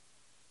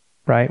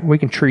 Right? We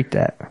can treat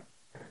that.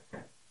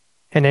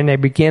 And then they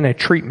begin a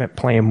treatment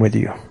plan with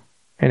you.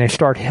 And they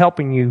start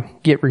helping you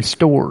get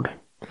restored.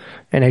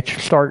 And they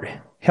start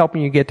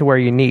helping you get to where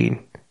you need.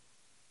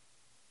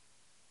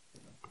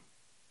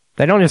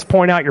 They don't just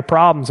point out your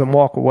problems and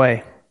walk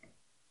away.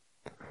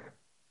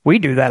 We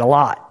do that a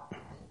lot.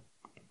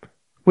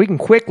 We can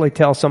quickly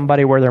tell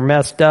somebody where they're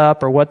messed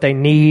up or what they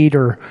need,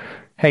 or,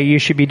 hey, you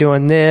should be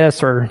doing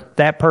this, or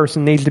that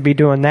person needs to be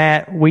doing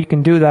that. We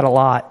can do that a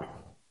lot.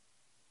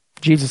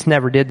 Jesus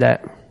never did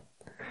that.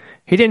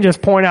 He didn't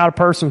just point out a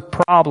person's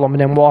problem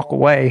and then walk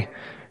away,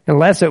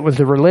 unless it was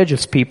the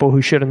religious people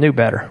who should have knew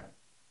better.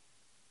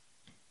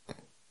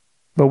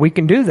 But we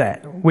can do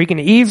that. We can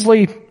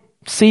easily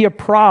see a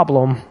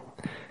problem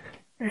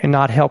and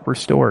not help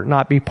restore it,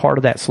 not be part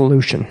of that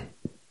solution.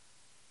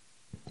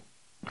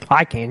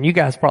 I can. You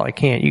guys probably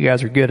can't. You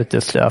guys are good at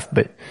this stuff,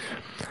 but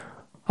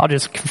I'll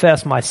just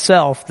confess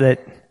myself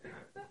that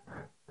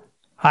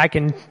I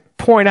can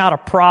point out a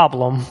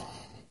problem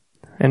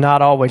and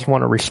not always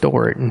want to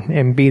restore it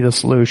and be the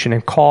solution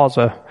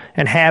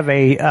and have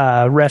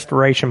a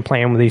restoration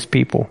plan with these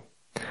people.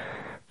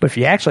 But if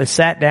you actually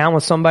sat down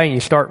with somebody and you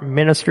start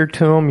ministering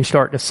to them, you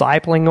start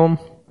discipling them,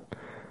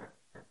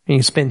 and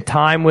you spend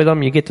time with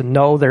them, you get to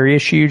know their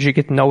issues, you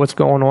get to know what's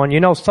going on. You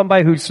know,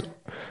 somebody who's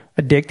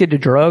addicted to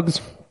drugs,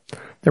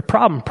 their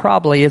problem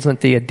probably isn't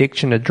the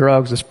addiction to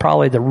drugs. It's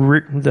probably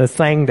the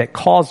thing that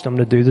caused them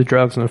to do the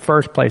drugs in the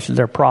first place is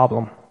their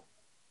problem.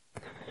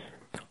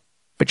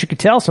 But you could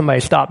tell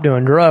somebody stop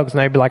doing drugs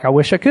and they'd be like, I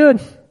wish I could.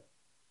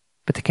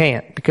 But they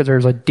can't because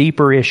there's a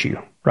deeper issue,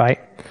 right?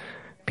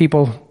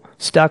 People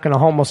stuck in a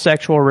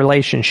homosexual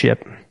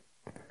relationship.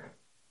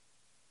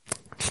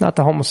 It's not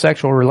the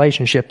homosexual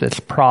relationship that's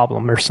the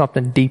problem. There's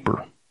something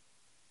deeper.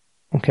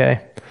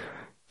 Okay?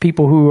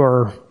 People who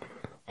are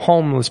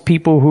homeless,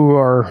 people who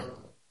are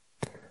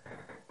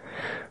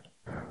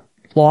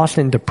lost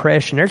in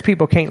depression. There's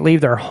people who can't leave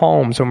their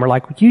homes and we're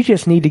like, you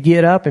just need to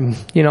get up and,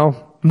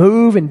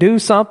 move and do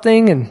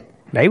something, and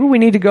maybe we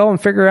need to go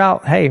and figure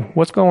out, hey,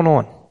 what's going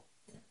on?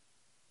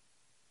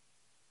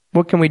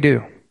 What can we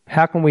do?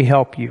 How can we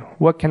help you?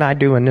 What can I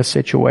do in this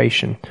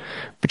situation?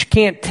 But you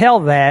can't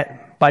tell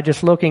that by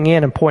just looking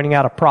in and pointing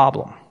out a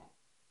problem.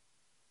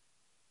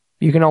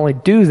 You can only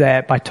do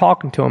that by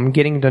talking to them,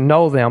 getting to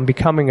know them,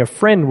 becoming a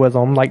friend with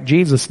them like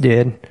Jesus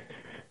did,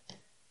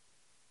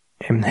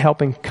 and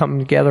helping come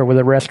together with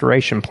a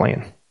restoration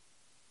plan.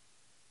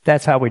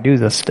 That's how we do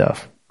this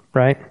stuff,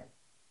 right?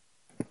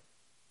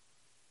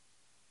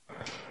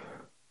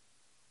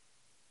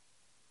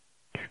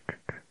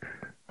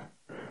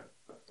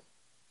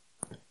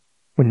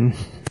 I'm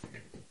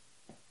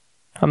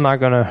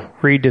not going to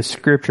read this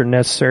scripture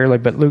necessarily,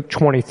 but Luke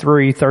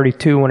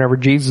 23:32, whenever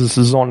Jesus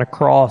is on the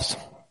cross,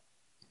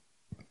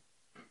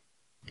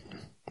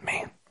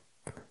 man,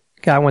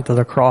 God went to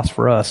the cross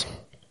for us.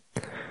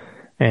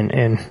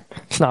 And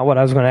it's not what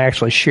I was going to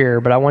actually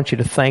share, but I want you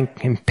to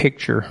think and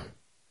picture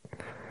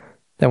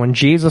that when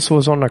Jesus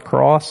was on the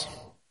cross,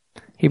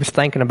 he was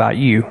thinking about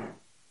you.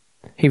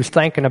 He was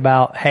thinking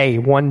about, hey,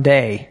 one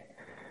day,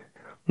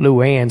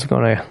 Luann's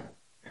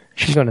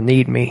she's going to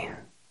need me.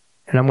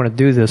 And I'm going to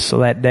do this so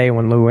that day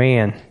when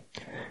Luann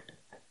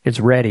is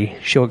ready,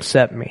 she'll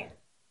accept me.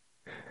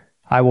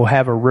 I will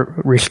have a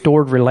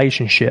restored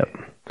relationship.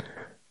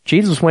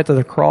 Jesus went to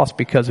the cross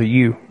because of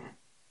you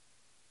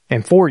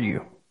and for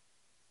you.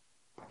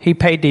 He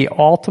paid the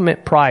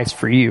ultimate price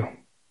for you.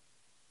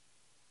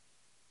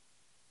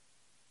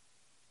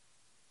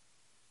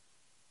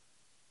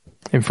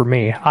 And for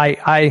me,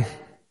 I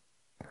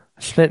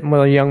sitting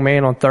with a young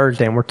man on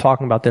Thursday and we're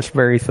talking about this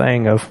very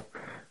thing of,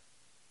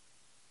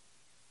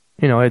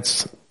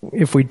 it's,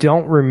 if we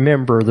don't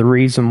remember the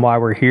reason why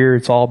we're here,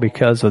 it's all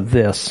because of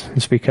this.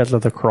 It's because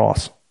of the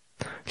cross.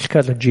 It's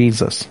because of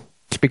Jesus.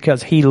 It's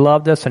because he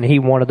loved us and he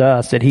wanted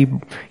us, that he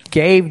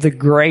gave the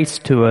grace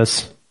to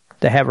us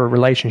to have a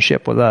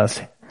relationship with us.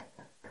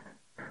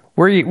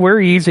 We're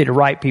easy to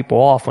write people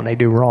off when they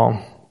do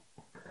wrong.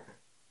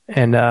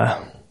 And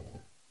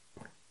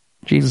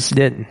Jesus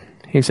didn't.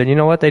 He said, you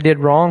know what, they did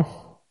wrong,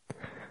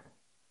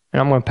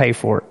 and I'm going to pay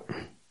for it.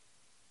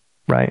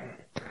 Right?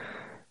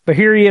 But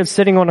here he is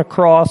sitting on a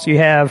cross. You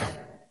have,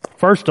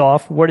 first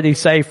off, what did he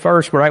say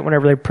first, right?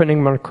 Whenever they put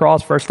him on the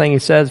cross, first thing he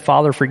says,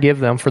 Father, forgive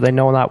them, for they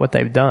know not what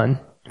they've done.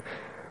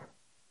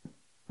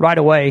 Right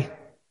away,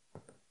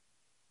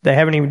 they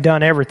haven't even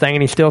done everything,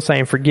 and he's still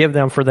saying, forgive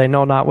them, for they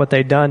know not what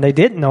they've done. They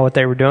didn't know what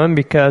they were doing,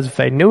 because if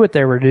they knew what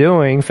they were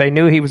doing, if they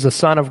knew he was the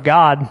Son of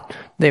God,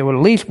 they would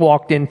at least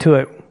walked into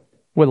it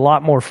with a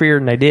lot more fear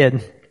than they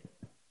did.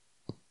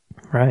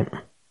 Right?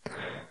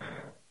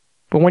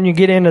 But when you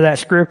get into that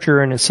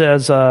scripture and it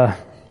says,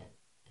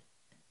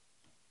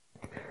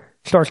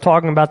 starts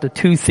talking about the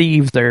two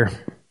thieves there.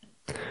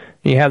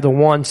 You have the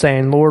one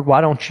saying, Lord,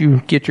 why don't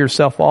you get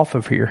yourself off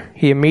of here?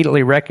 He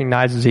immediately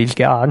recognizes he's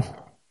God.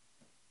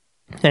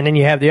 And then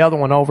you have the other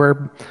one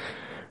over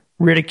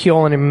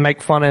ridiculing him and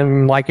make fun of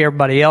him like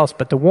everybody else.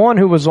 But the one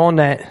who was on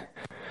that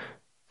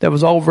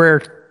was over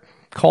there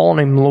calling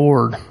him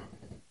Lord.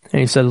 And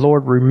he said,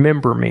 Lord,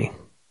 remember me.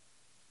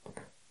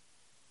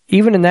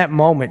 Even in that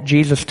moment,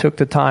 Jesus took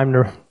the time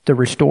to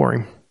restore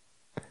him.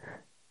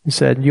 He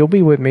said, you'll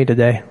be with me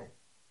today.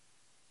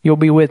 You'll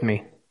be with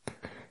me.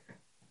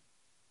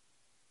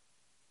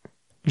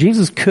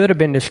 Jesus could have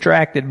been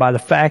distracted by the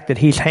fact that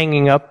he's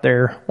hanging up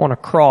there on a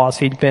cross.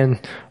 He'd been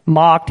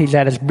mocked. He's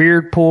had his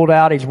beard pulled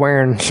out. He's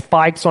wearing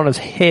spikes on his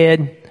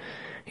head.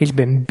 He's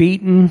been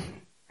beaten.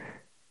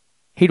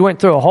 He'd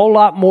went through a whole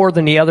lot more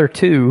than the other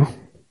two.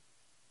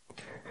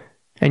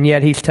 And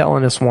yet he's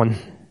telling this one,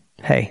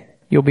 hey,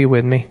 you'll be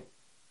with me.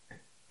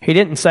 He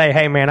didn't say,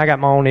 hey man, I got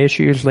my own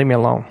issues. Leave me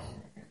alone.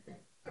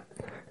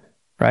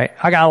 Right?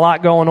 I got a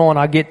lot going on.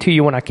 I'll get to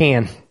you when I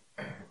can.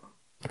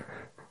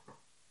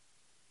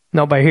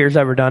 Nobody here's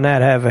ever done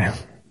that, have they?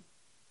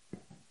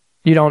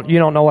 You don't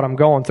know what I'm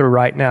going through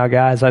right now,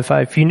 guys.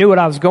 If you knew what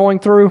I was going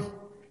through,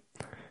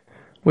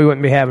 we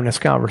wouldn't be having this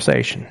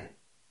conversation.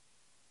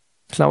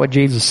 It's not what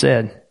Jesus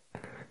said.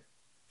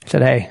 He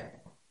said, hey,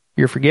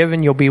 you're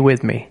forgiven, you'll be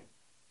with me.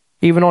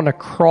 Even on the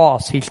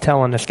cross, he's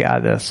telling this guy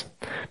this.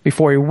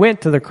 Before he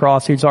went to the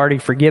cross, he's already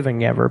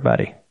forgiving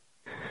everybody.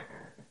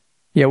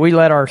 Yeah, we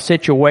let our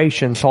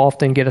situations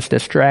often get us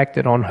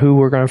distracted on who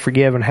we're going to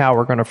forgive and how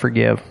we're going to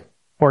forgive.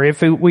 Or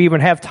if we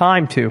even have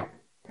time to.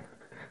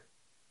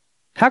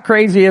 How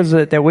crazy is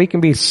it that we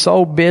can be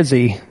so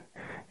busy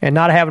and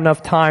not have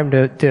enough time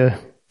to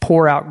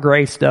pour out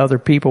grace to other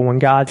people when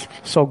God's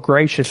so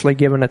graciously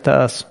given it to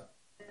us?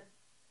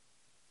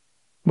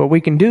 But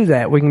we can do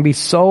that. We can be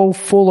so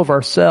full of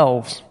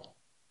ourselves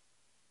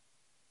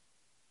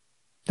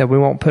that we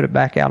won't put it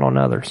back out on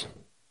others.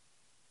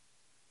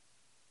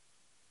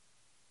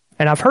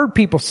 And I've heard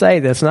people say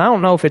this, and I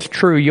don't know if it's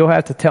true. You'll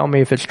have to tell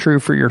me if it's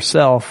true for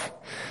yourself.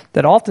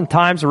 That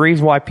oftentimes the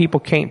reason why people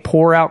can't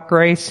pour out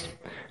grace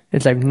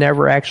is they've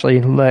never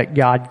actually let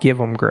God give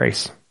them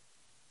grace.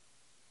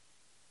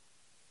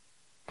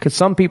 Because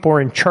some people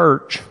are in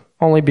church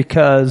only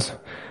because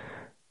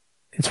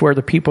it's where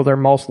the people they're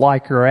most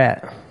like are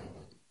at.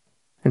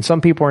 And some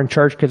people are in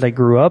church because they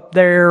grew up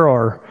there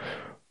or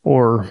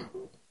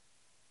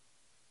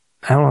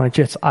I don't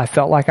know, I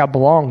felt like I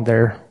belonged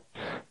there.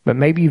 But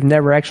maybe you've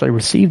never actually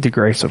received the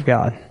grace of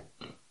God.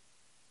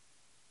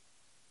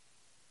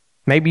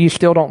 Maybe you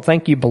still don't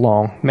think you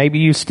belong. Maybe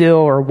you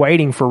still are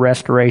waiting for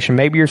restoration.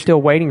 Maybe you're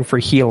still waiting for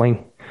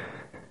healing.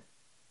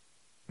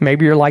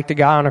 Maybe you're like the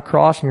guy on the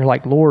cross and you're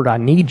like, Lord, I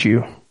need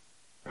you.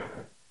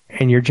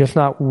 And you're just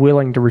not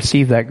willing to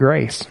receive that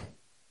grace.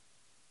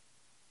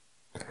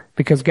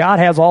 Because God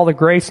has all the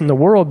grace in the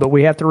world, but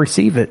we have to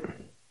receive it.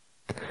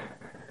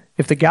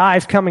 If the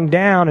guy's coming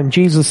down and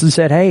Jesus has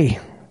said, hey,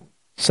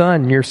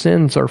 son, your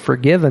sins are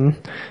forgiven.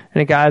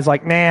 And the guy's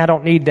like, nah, I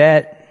don't need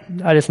that.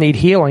 I just need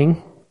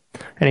healing.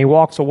 And he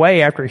walks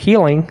away after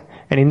healing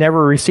and he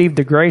never received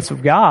the grace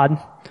of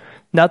God.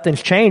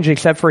 Nothing's changed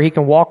except for he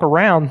can walk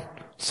around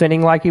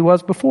sinning like he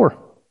was before.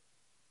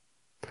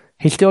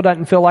 He still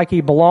doesn't feel like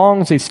he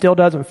belongs. He still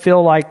doesn't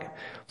feel like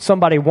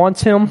somebody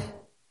wants him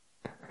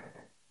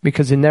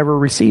because he never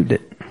received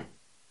it.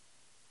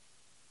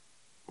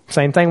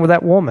 Same thing with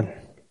that woman.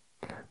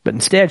 But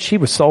instead, she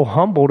was so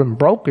humbled and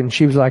broken,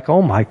 she was like,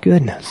 oh my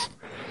goodness.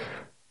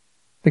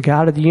 The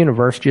God of the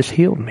universe just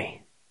healed me.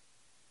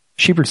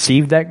 She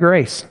received that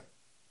grace.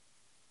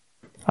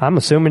 I'm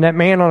assuming that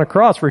man on the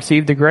cross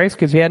received the grace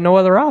because he had no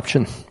other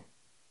option.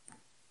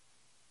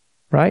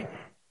 Right?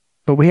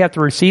 But we have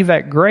to receive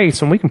that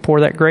grace and we can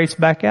pour that grace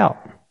back out.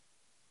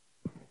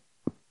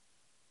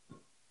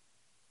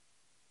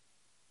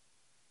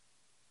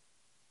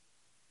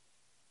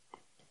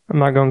 I'm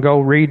not going to go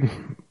read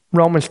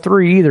Romans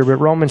 3 either, but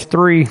Romans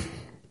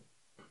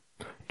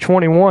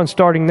 3:21,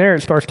 starting there,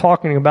 it starts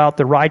talking about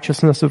the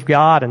righteousness of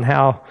God and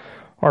how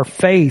our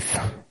faith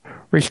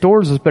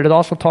restores us, but it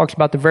also talks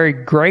about the very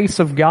grace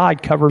of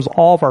God covers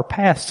all of our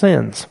past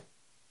sins.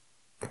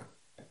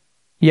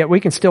 Yet we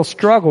can still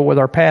struggle with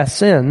our past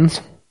sins,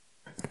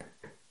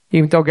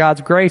 even though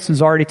God's grace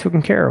has already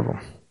taken care of them.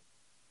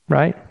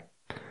 Right?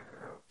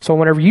 So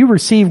whenever you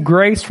receive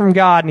grace from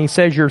God and He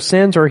says your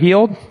sins are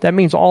healed, that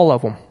means all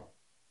of them.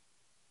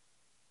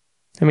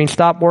 I mean,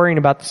 stop worrying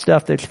about the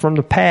stuff that's from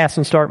the past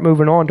and start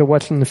moving on to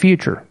what's in the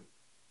future.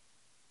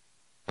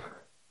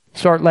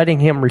 Start letting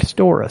Him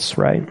restore us,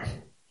 right?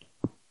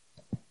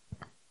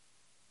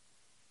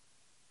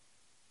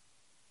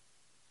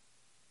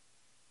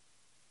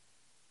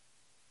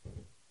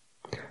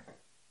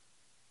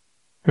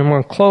 I'm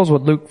going to close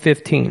with Luke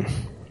 15.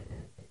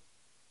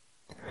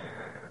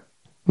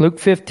 Luke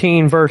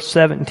 15, verse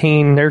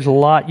 17, there's a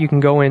lot you can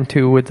go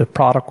into with the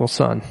prodigal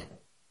son.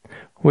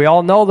 We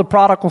all know the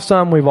prodigal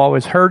son. We've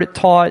always heard it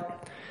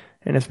taught.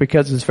 And it's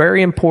because it's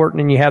very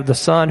important. And you have the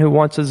son who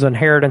wants his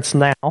inheritance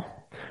now,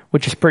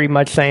 which is pretty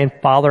much saying,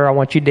 Father, I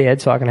want you dead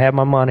so I can have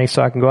my money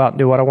so I can go out and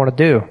do what I want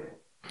to do.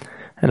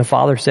 And the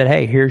father said,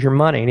 hey, here's your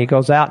money. And he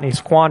goes out and he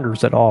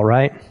squanders it all,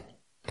 right?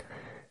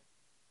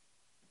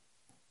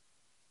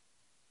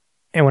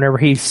 And whenever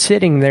he's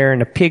sitting there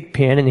in a pig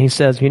pen and he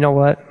says, you know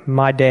what?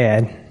 My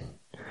dad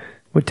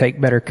would take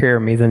better care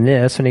of me than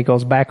this. And he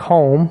goes back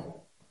home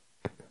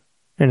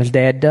and his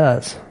dad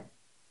does.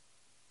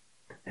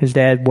 His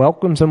dad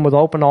welcomes him with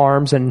open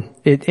arms and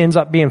it ends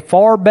up being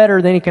far better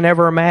than he can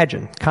ever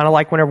imagine. Kind of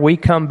like whenever we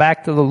come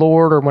back to the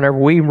Lord or whenever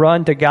we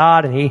run to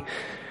God and He,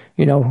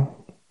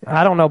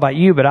 I don't know about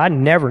you, but I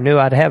never knew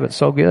I'd have it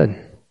so good.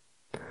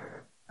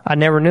 I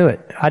never knew it.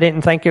 I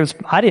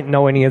didn't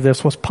know any of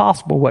this was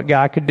possible, what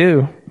God could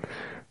do.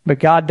 But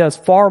God does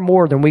far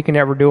more than we can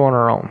ever do on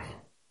our own.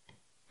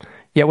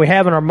 Yet we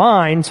have in our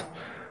minds,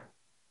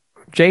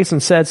 Jason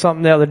said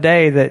something the other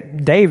day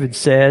that David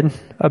said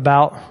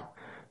about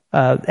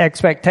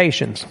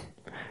expectations.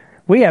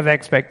 We have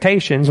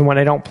expectations, and when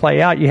they don't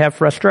play out, you have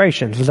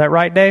frustrations. Is that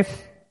right, Dave?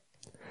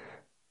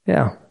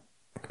 Yeah.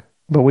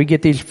 But we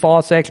get these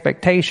false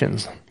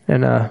expectations,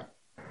 and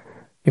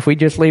if we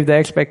just leave the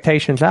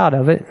expectations out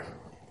of it,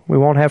 we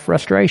won't have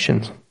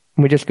frustrations.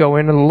 We just go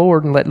into the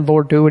Lord and let the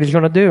Lord do what He's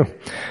going to do.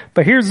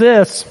 But here's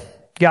this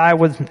guy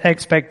with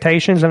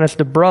expectations, and it's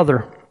the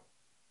brother.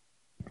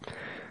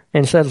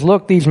 And it says,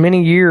 look, these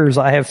many years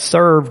I have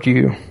served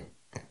you.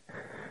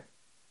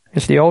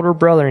 It's the older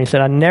brother, and he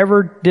said, I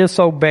never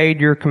disobeyed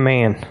your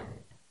command.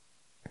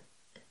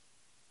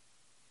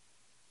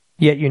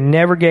 Yet you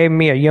never gave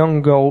me a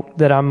young goat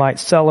that I might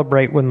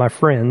celebrate with my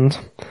friends.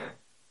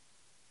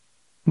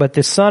 But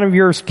this son of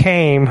yours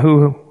came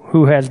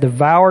who has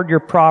devoured your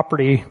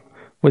property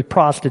with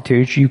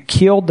prostitutes. You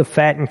killed the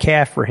fattened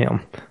calf for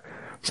him.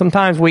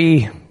 Sometimes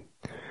we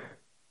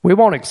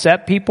won't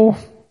accept people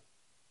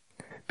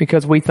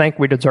because we think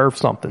we deserve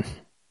something.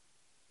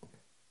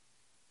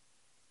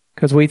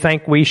 Because we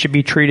think we should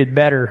be treated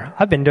better.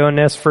 I've been doing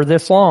this for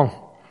this long.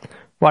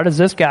 Why does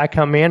this guy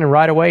come in and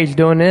right away he's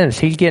doing this?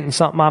 He's getting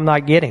something I'm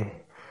not getting.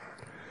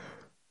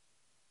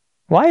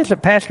 Why is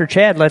it Pastor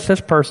Chad lets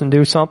this person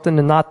do something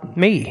and not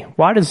me?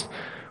 Why does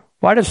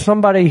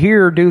somebody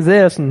here do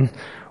this, and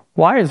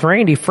why is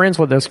Randy friends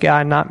with this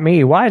guy and not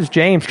me? Why does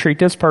James treat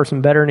this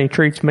person better than he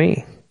treats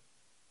me?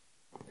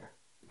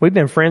 We've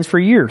been friends for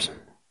years.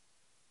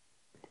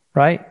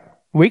 Right?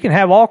 We can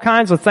have all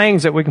kinds of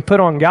things that we can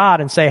put on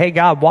God and say, hey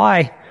God,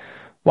 why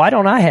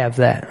don't I have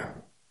that?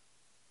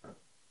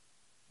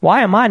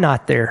 Why am I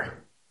not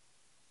there?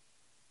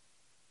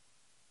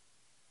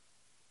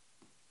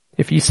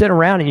 If you sit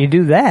around and you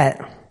do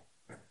that,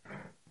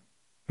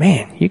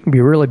 man, you can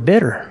be really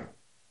bitter.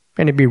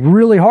 And it'd be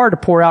really hard to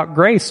pour out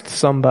grace to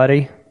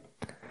somebody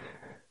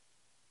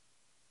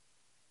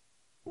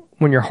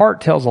when your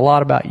heart tells a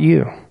lot about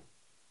you.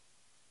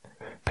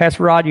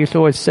 Pastor Rod used to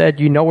always said,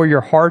 you know where your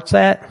heart's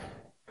at?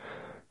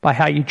 By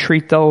how you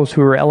treat those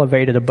who are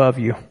elevated above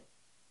you.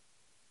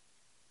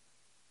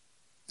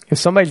 If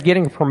somebody's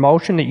getting a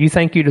promotion that you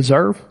think you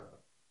deserve,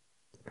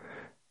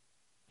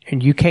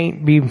 and you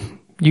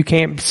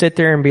can't sit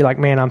there and be like,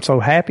 man, I'm so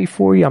happy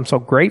for you. I'm so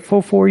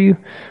grateful for you.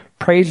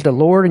 Praise the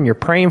Lord, and you're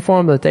praying for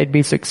them that they'd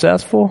be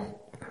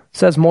successful. It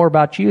says more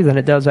about you than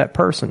it does that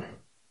person.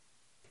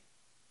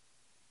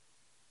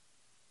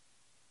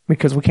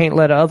 Because we can't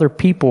let other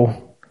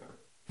people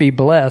be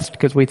blessed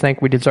because we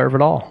think we deserve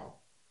it all.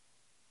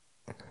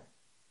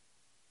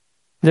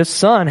 This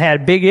son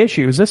had big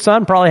issues. This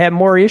son probably had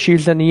more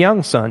issues than the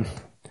young son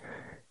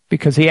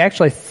because he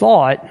actually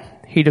thought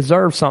he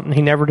deserved something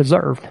he never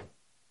deserved.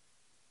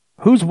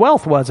 Whose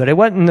wealth was it? It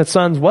wasn't the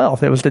son's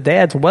wealth. It was the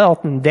dad's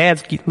wealth, and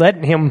dad's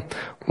letting him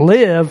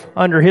live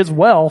under his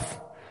wealth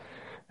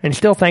and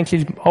still thinks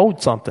he's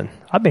owed something.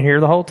 I've been here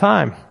the whole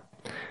time.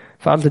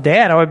 If I was the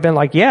dad, I would have been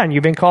like, yeah, and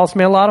you've been costing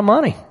me a lot of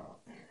money.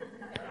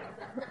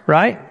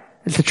 Right?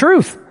 It's the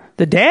truth.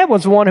 The dad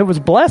was the one who was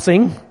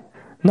blessing,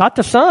 not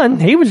the son.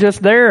 He was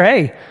just there.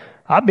 Hey,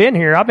 I've been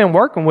here. I've been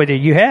working with you.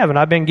 You have, and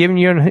I've been giving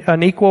you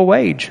an equal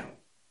wage.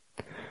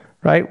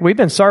 Right? We've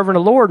been serving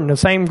the Lord, and the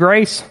same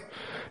grace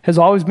has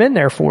always been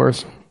there for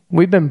us.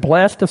 We've been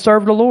blessed to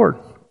serve the Lord.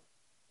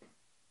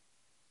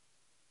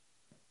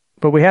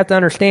 But we have to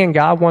understand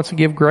God wants to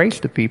give grace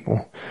to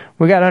people.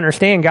 We got to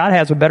understand God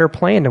has a better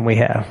plan than we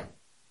have.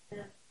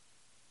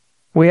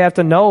 We have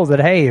to know that,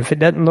 hey, if it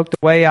doesn't look the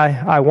way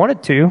I want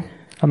it to,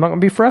 I'm not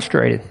going to be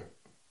frustrated.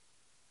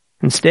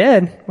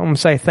 Instead, I'm going to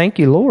say, thank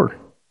you, Lord,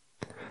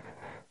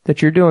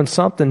 that you're doing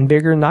something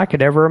bigger than I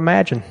could ever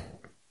imagine.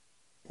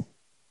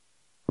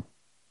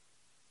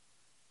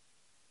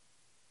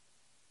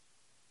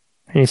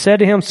 And he said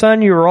to him,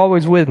 son, you are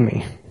always with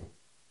me,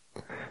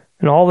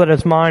 and all that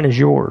is mine is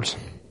yours.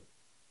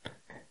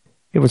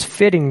 It was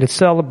fitting to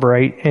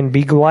celebrate and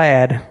be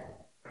glad,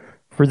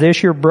 for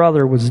this your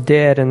brother was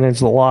dead and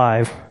is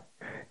alive.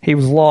 He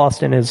was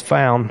lost and is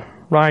found.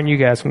 Ryan, you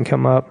guys can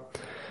come up.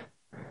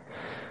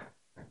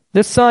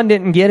 This son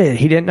didn't get it.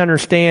 He didn't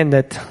understand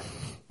that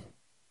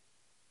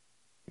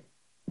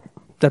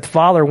the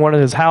father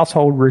wanted his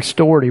household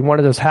restored. He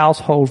wanted his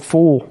household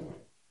full.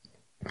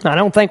 I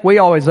don't think we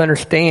always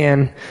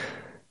understand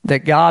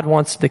that God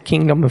wants the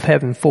kingdom of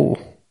heaven full.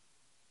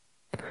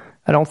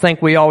 I don't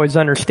think we always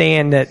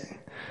understand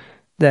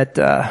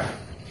that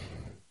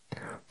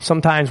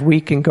sometimes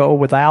we can go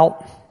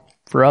without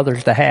for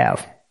others to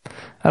have.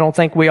 I don't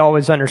think we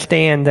always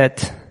understand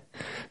that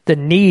the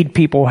need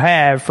people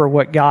have for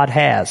what God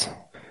has.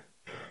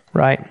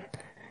 Right?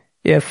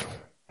 If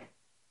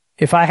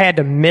I had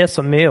to miss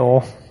a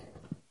meal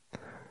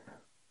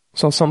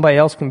so somebody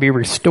else can be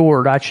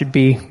restored, I should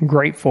be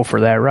grateful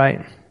for that,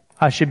 right?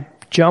 I should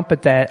jump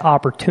at that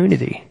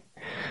opportunity.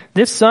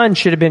 This son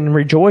should have been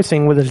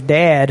rejoicing with his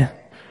dad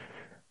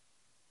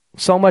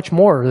so much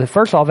more.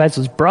 First off, as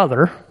his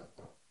brother.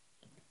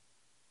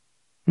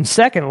 And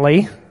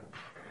secondly,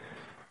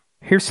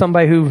 here's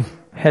somebody who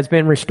has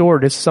been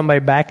restored. It's somebody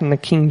back in the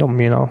kingdom,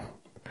 you know.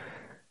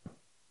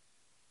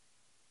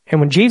 And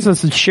when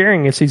Jesus is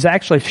sharing this, he's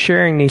actually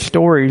sharing these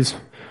stories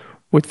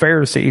with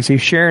Pharisees.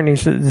 He's sharing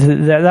these,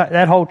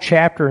 that whole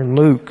chapter in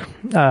Luke.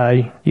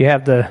 You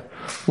have the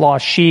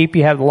lost sheep,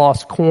 you have the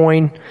lost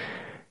coin.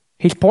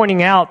 He's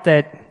pointing out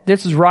that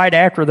this is right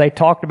after they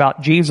talked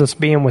about Jesus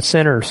being with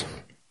sinners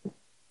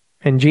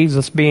and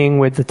Jesus being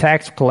with the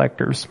tax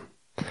collectors.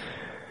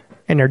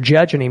 And they're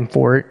judging him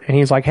for it. And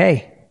he's like,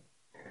 hey,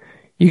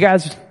 you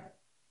guys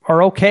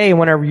are okay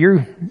whenever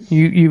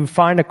you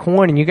find a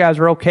coin, and you guys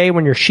are okay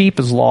when your sheep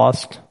is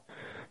lost.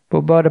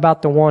 But what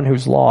about the one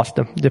who's lost,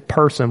 the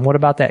person? What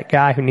about that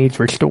guy who needs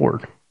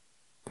restored?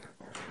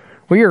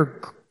 We are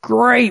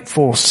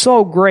grateful,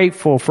 so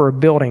grateful for a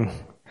building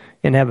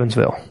in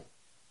Evansville.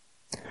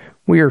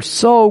 We are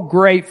so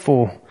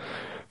grateful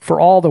for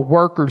all the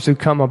workers who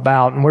come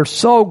about, and we're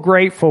so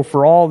grateful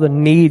for all the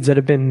needs that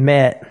have been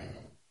met.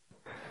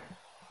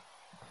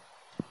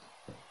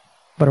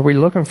 But are we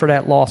looking for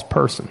that lost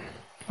person?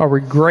 Are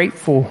we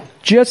grateful,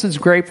 just as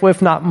grateful,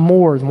 if not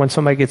more, than when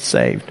somebody gets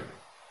saved?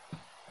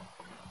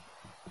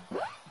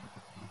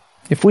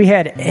 If we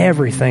had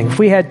everything, if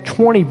we had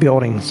 20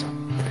 buildings,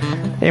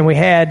 and we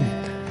had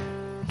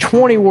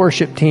 20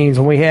 worship teams,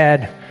 and we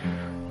had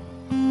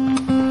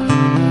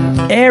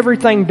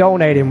everything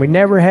donated, and we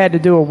never had to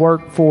do a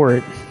work for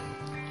it,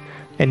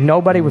 and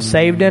nobody was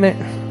saved in it,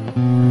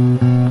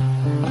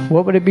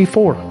 what would it be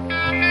for?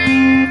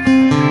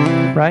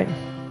 Right?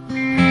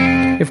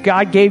 If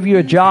God gave you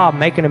a job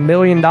making $1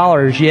 million,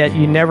 yet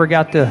you never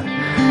got to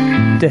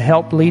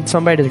help lead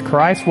somebody to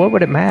Christ, what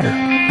would it matter?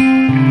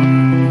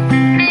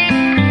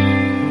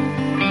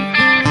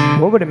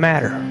 What would it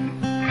matter?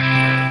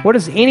 What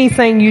does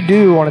anything you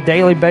do on a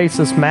daily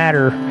basis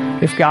matter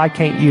if God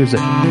can't use it?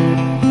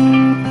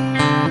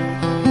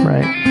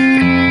 Right?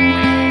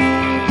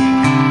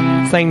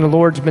 The thing the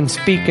Lord's been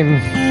speaking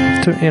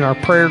in our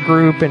prayer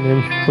group,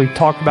 and we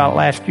talked about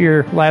last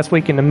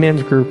week in the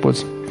men's group,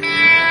 was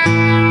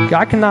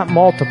God cannot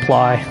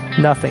multiply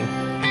nothing.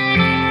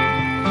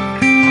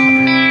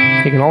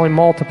 He can only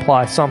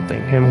multiply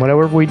something. And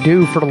whatever we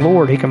do for the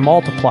Lord, He can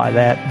multiply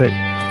that, but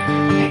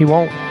He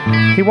won't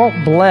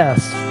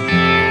bless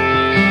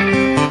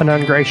an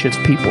ungracious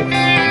people.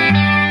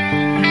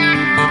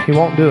 He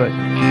won't do it.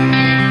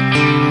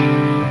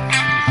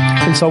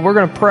 And so we're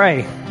going to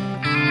pray.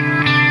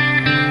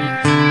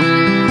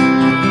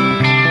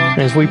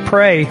 And as we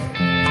pray,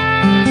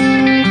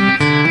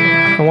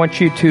 I want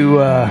you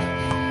to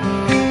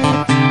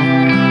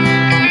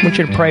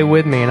pray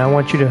with me, and I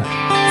want you to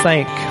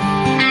think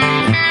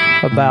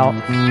about,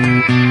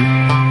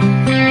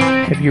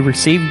 have you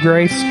received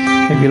grace?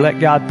 Have you let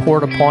God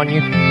pour it upon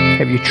you?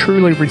 Have you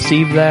truly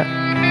received that?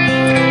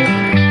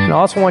 And I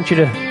also want you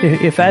to,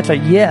 if that's a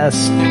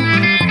yes,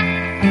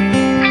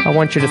 I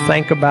want you to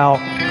think about,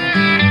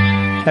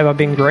 have I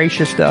been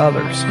gracious to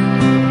others?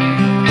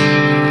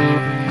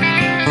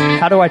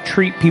 How do I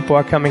treat people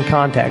I come in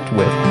contact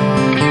with?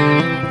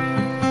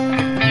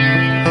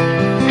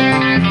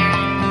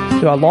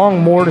 Do I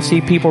long more to see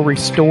people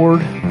restored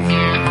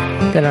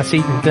than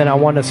I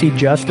want to see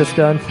justice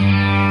done?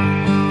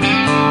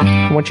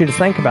 I want you to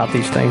think about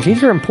these things.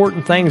 These are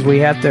important things we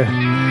have to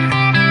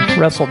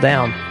wrestle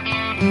down.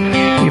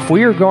 If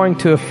we are going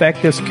to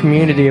affect this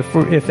community, if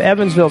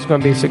Evansville is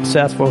going to be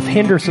successful, if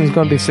Henderson is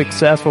going to be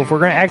successful, if we're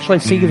going to actually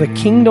see the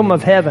kingdom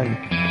of heaven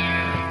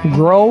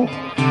grow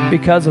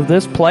because of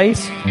this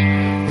place,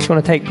 it's going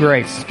to take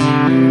grace,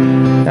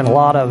 and a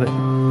lot of it.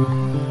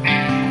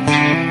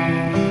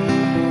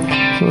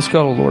 So let's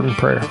go to the Lord in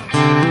prayer.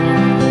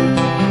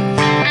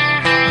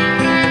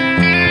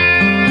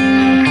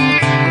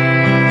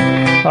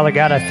 Father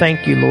God, I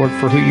thank you, Lord,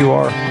 for who you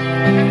are.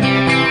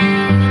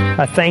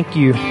 I thank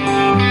you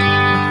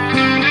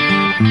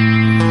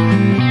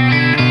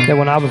that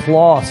when I was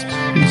lost,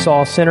 you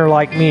saw a sinner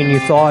like me and you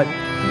thought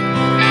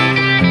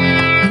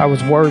I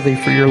was worthy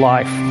for your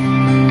life.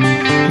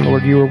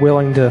 Lord, you were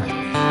willing to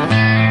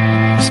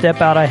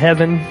step out of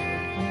heaven,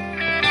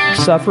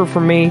 suffer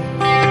for me.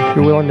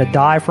 You're willing to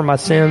die for my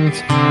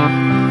sins.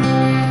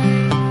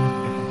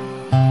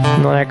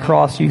 And on that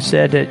cross, you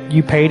said that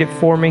you paid it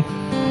for me.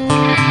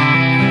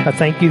 I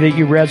thank you that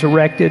you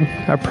resurrected.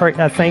 I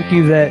thank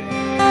you that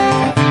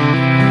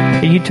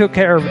you took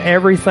care of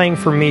everything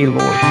for me,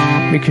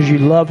 Lord, because you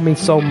love me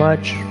so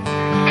much.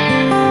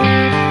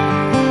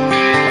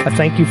 I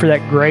thank you for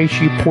that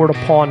grace you poured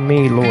upon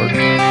me, Lord,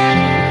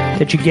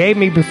 that you gave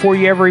me before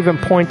you ever even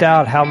point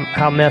out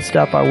how messed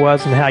up I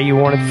was and how you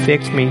wanted to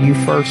fix me. You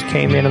first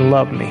came in and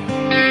loved me.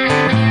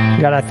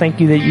 God, I thank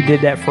you that you did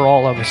that for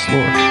all of us,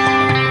 Lord.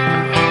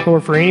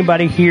 Lord, for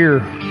anybody here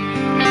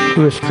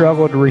who has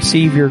struggled to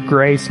receive your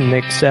grace and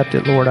accept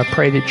it, Lord, I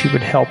pray that you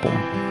would help them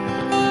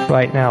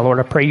right now, Lord.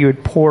 I pray you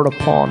would pour it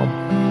upon them.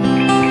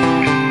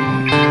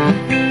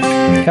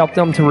 Help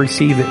them to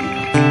receive it.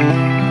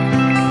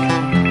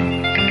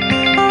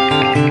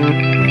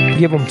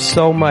 give them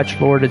so much,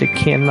 Lord, that it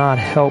cannot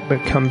help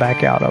but come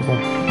back out of them.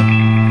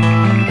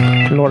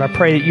 And Lord, I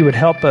pray that you would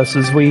help us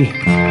as we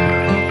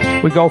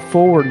go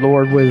forward,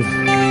 Lord, with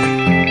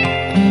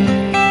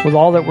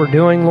all that we're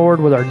doing, Lord,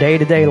 with our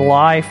day-to-day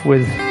life,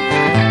 with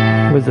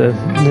the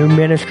new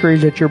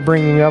ministries that you're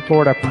bringing up,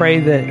 Lord. I pray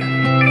that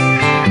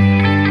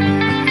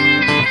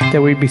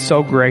we'd be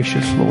so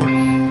gracious, Lord,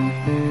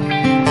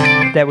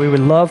 that we would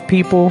love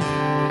people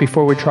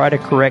before we try to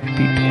correct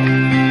people,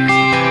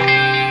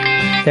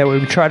 that we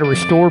would try to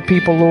restore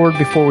people, Lord,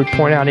 before we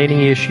point out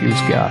any issues,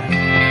 God.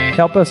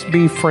 Help us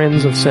be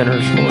friends of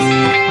sinners, Lord.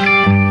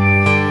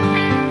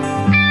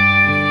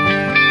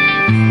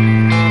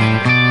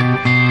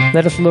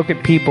 Let us look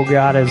at people,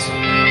 God,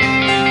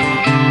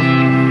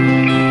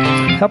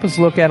 help us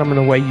look at them in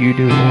the way you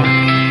do, Lord.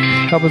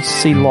 Help us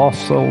see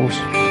lost souls.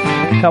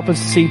 Help us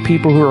see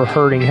people who are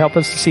hurting. Help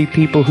us see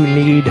people who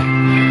need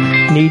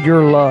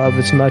your love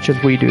as much as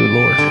we do,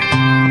 Lord.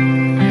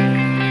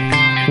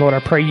 Lord,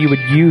 I pray you would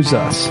use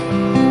us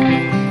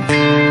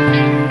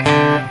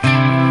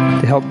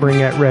to help bring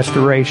that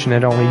restoration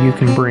that only you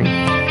can bring.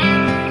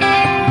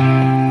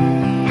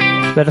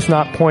 Let us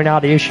not point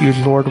out issues,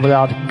 Lord,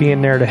 without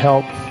being there to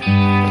help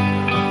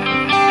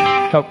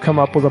come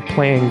up with a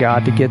plan,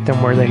 God, to get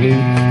them where they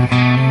need.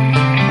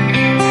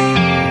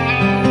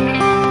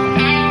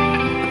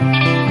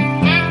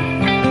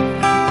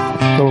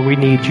 Lord, we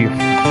need you.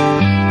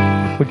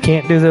 We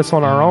can't do this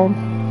on our own.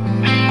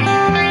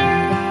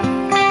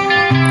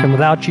 And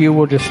without you,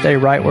 we'll just stay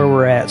right where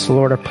we're at. So,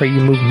 Lord, I pray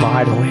you move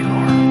mightily,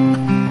 Lord.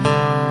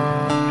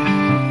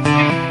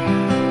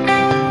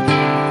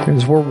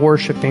 As we're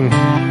worshiping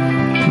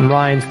and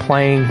Ryan's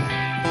playing,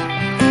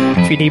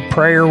 if you need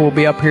prayer, we'll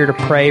be up here to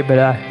pray.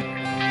 But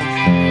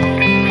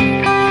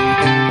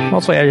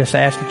mostly I just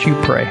ask that you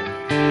pray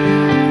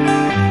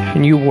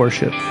and you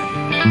worship.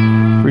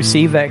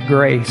 Receive that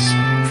grace.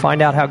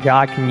 Find out how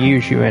God can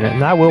use you in it.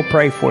 And I will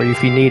pray for you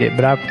if you need it.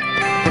 But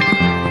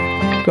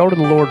go to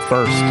the Lord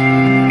first.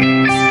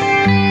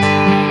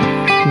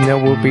 And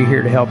then we'll be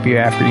here to help you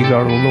after you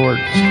go to the Lord.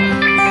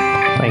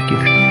 Thank you.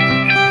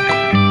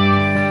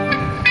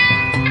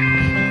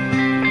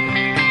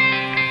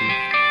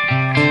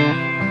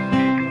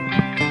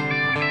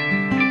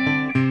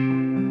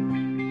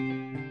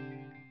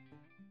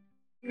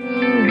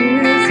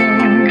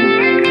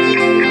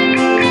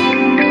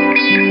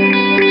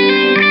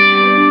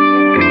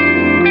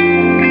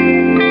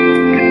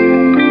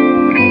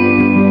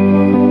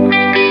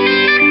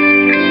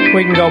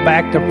 We can go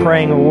back to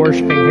praying and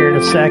worshiping here in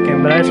a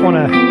second, but I just want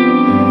to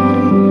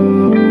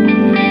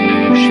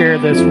share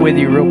this with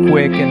you real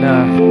quick. And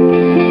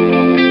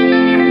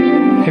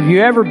have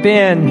you ever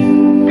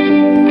been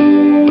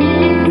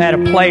at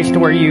a place to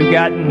where you've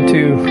gotten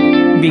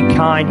to be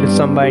kind to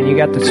somebody, and you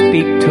got to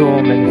speak to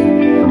them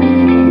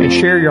and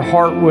share your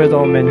heart with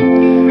them,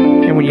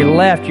 and when you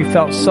left, you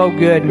felt so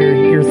good, and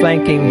you're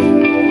thinking,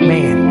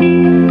 man,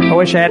 I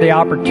wish I had the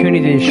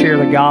opportunity to share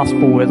the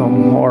gospel with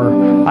them,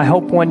 or I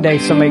hope one day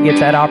somebody gets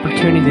that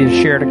opportunity to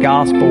share the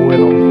gospel with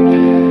them.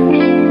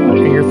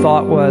 And your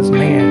thought was,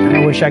 man,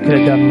 I wish I could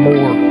have done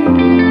more.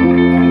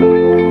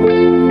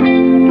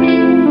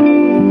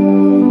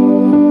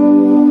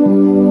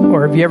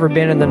 Or have you ever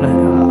been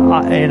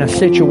in a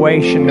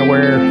situation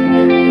where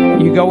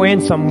you go in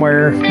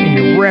somewhere and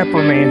you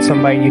reprimand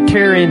somebody, and you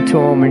tear into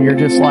them, and you're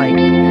just like,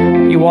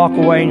 you walk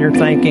away and you're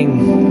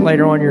thinking,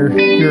 later on you're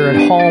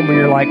at home and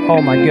you're like,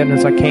 oh my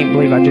goodness, I can't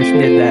believe I just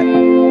did that.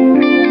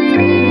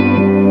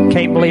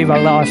 Can't believe I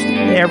lost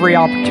every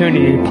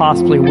opportunity to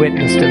possibly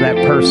witness to that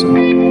person.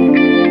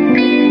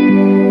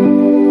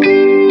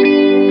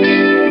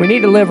 We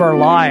need to live our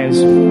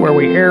lives where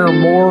we err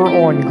more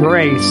on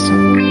grace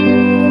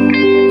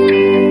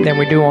than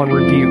we do on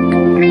rebuke.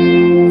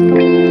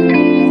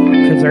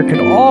 Because there can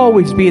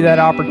always be that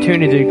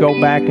opportunity to go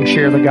back and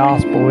share the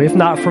gospel, if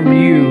not from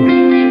you,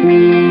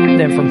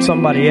 then from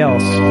somebody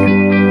else.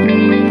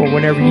 But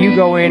whenever you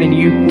go in and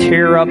you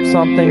tear up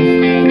something,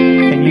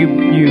 and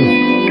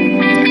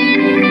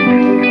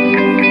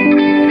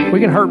we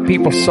can hurt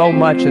people so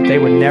much that they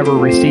would never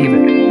receive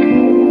it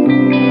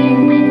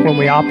when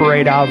we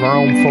operate out of our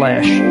own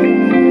flesh.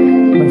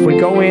 But if we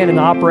go in and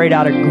operate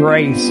out of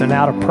grace and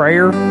out of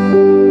prayer,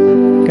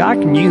 God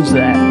can use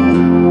that.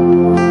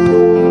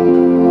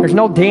 There's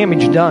no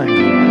damage done.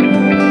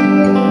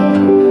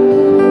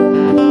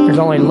 There's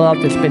only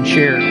love that's been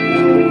shared.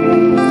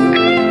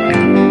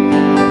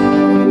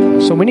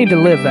 So we need to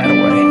live that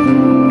way.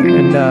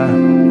 And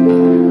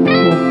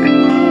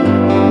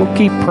we'll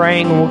keep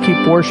praying and we'll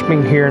keep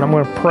worshiping here. And I'm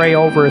going to pray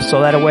over us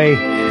so that way,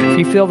 if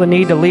you feel the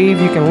need to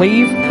leave, you can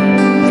leave.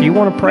 If you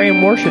want to pray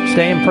and worship,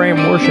 stay and pray and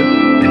worship.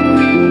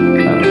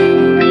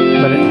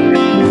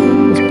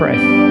 Let's pray.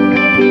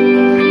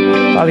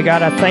 Father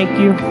God, I thank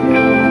you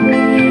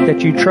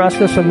that you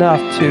trust us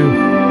enough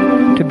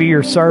to be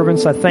your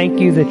servants. I thank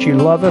you that you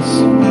love us.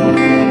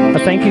 I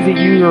thank you that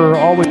you are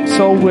always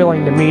so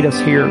willing to meet us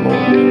here,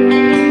 Lord.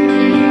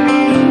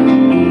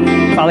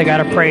 Father God,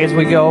 I pray as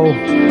we go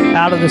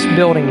out of this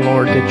building,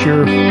 Lord, that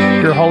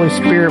your Holy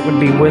Spirit would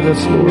be with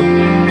us,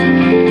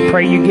 Lord.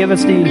 Pray you give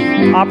us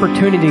the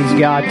opportunities,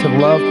 God, to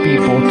love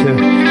people, to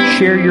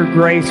share your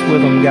grace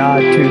with them,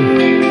 God,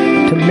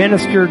 to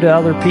minister to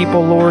other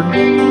people, Lord.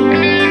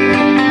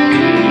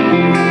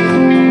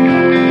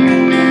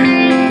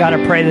 God,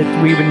 I pray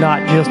that we would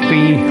not just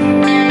be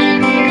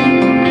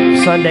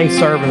Sunday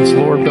servants,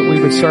 Lord, but we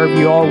would serve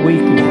you all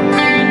week,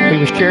 Lord. We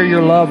would share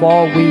your love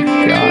all week,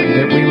 God,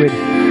 that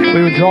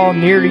we would draw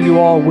near to you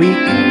all week.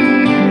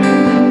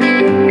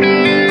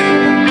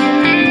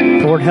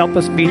 Lord, help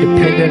us be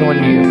dependent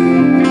on you.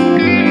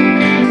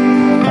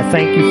 I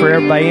thank you for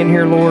everybody in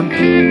here, Lord.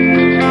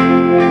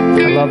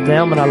 I love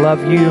them and I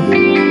love you.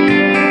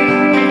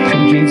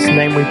 In Jesus'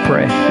 name we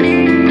pray.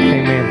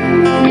 Amen.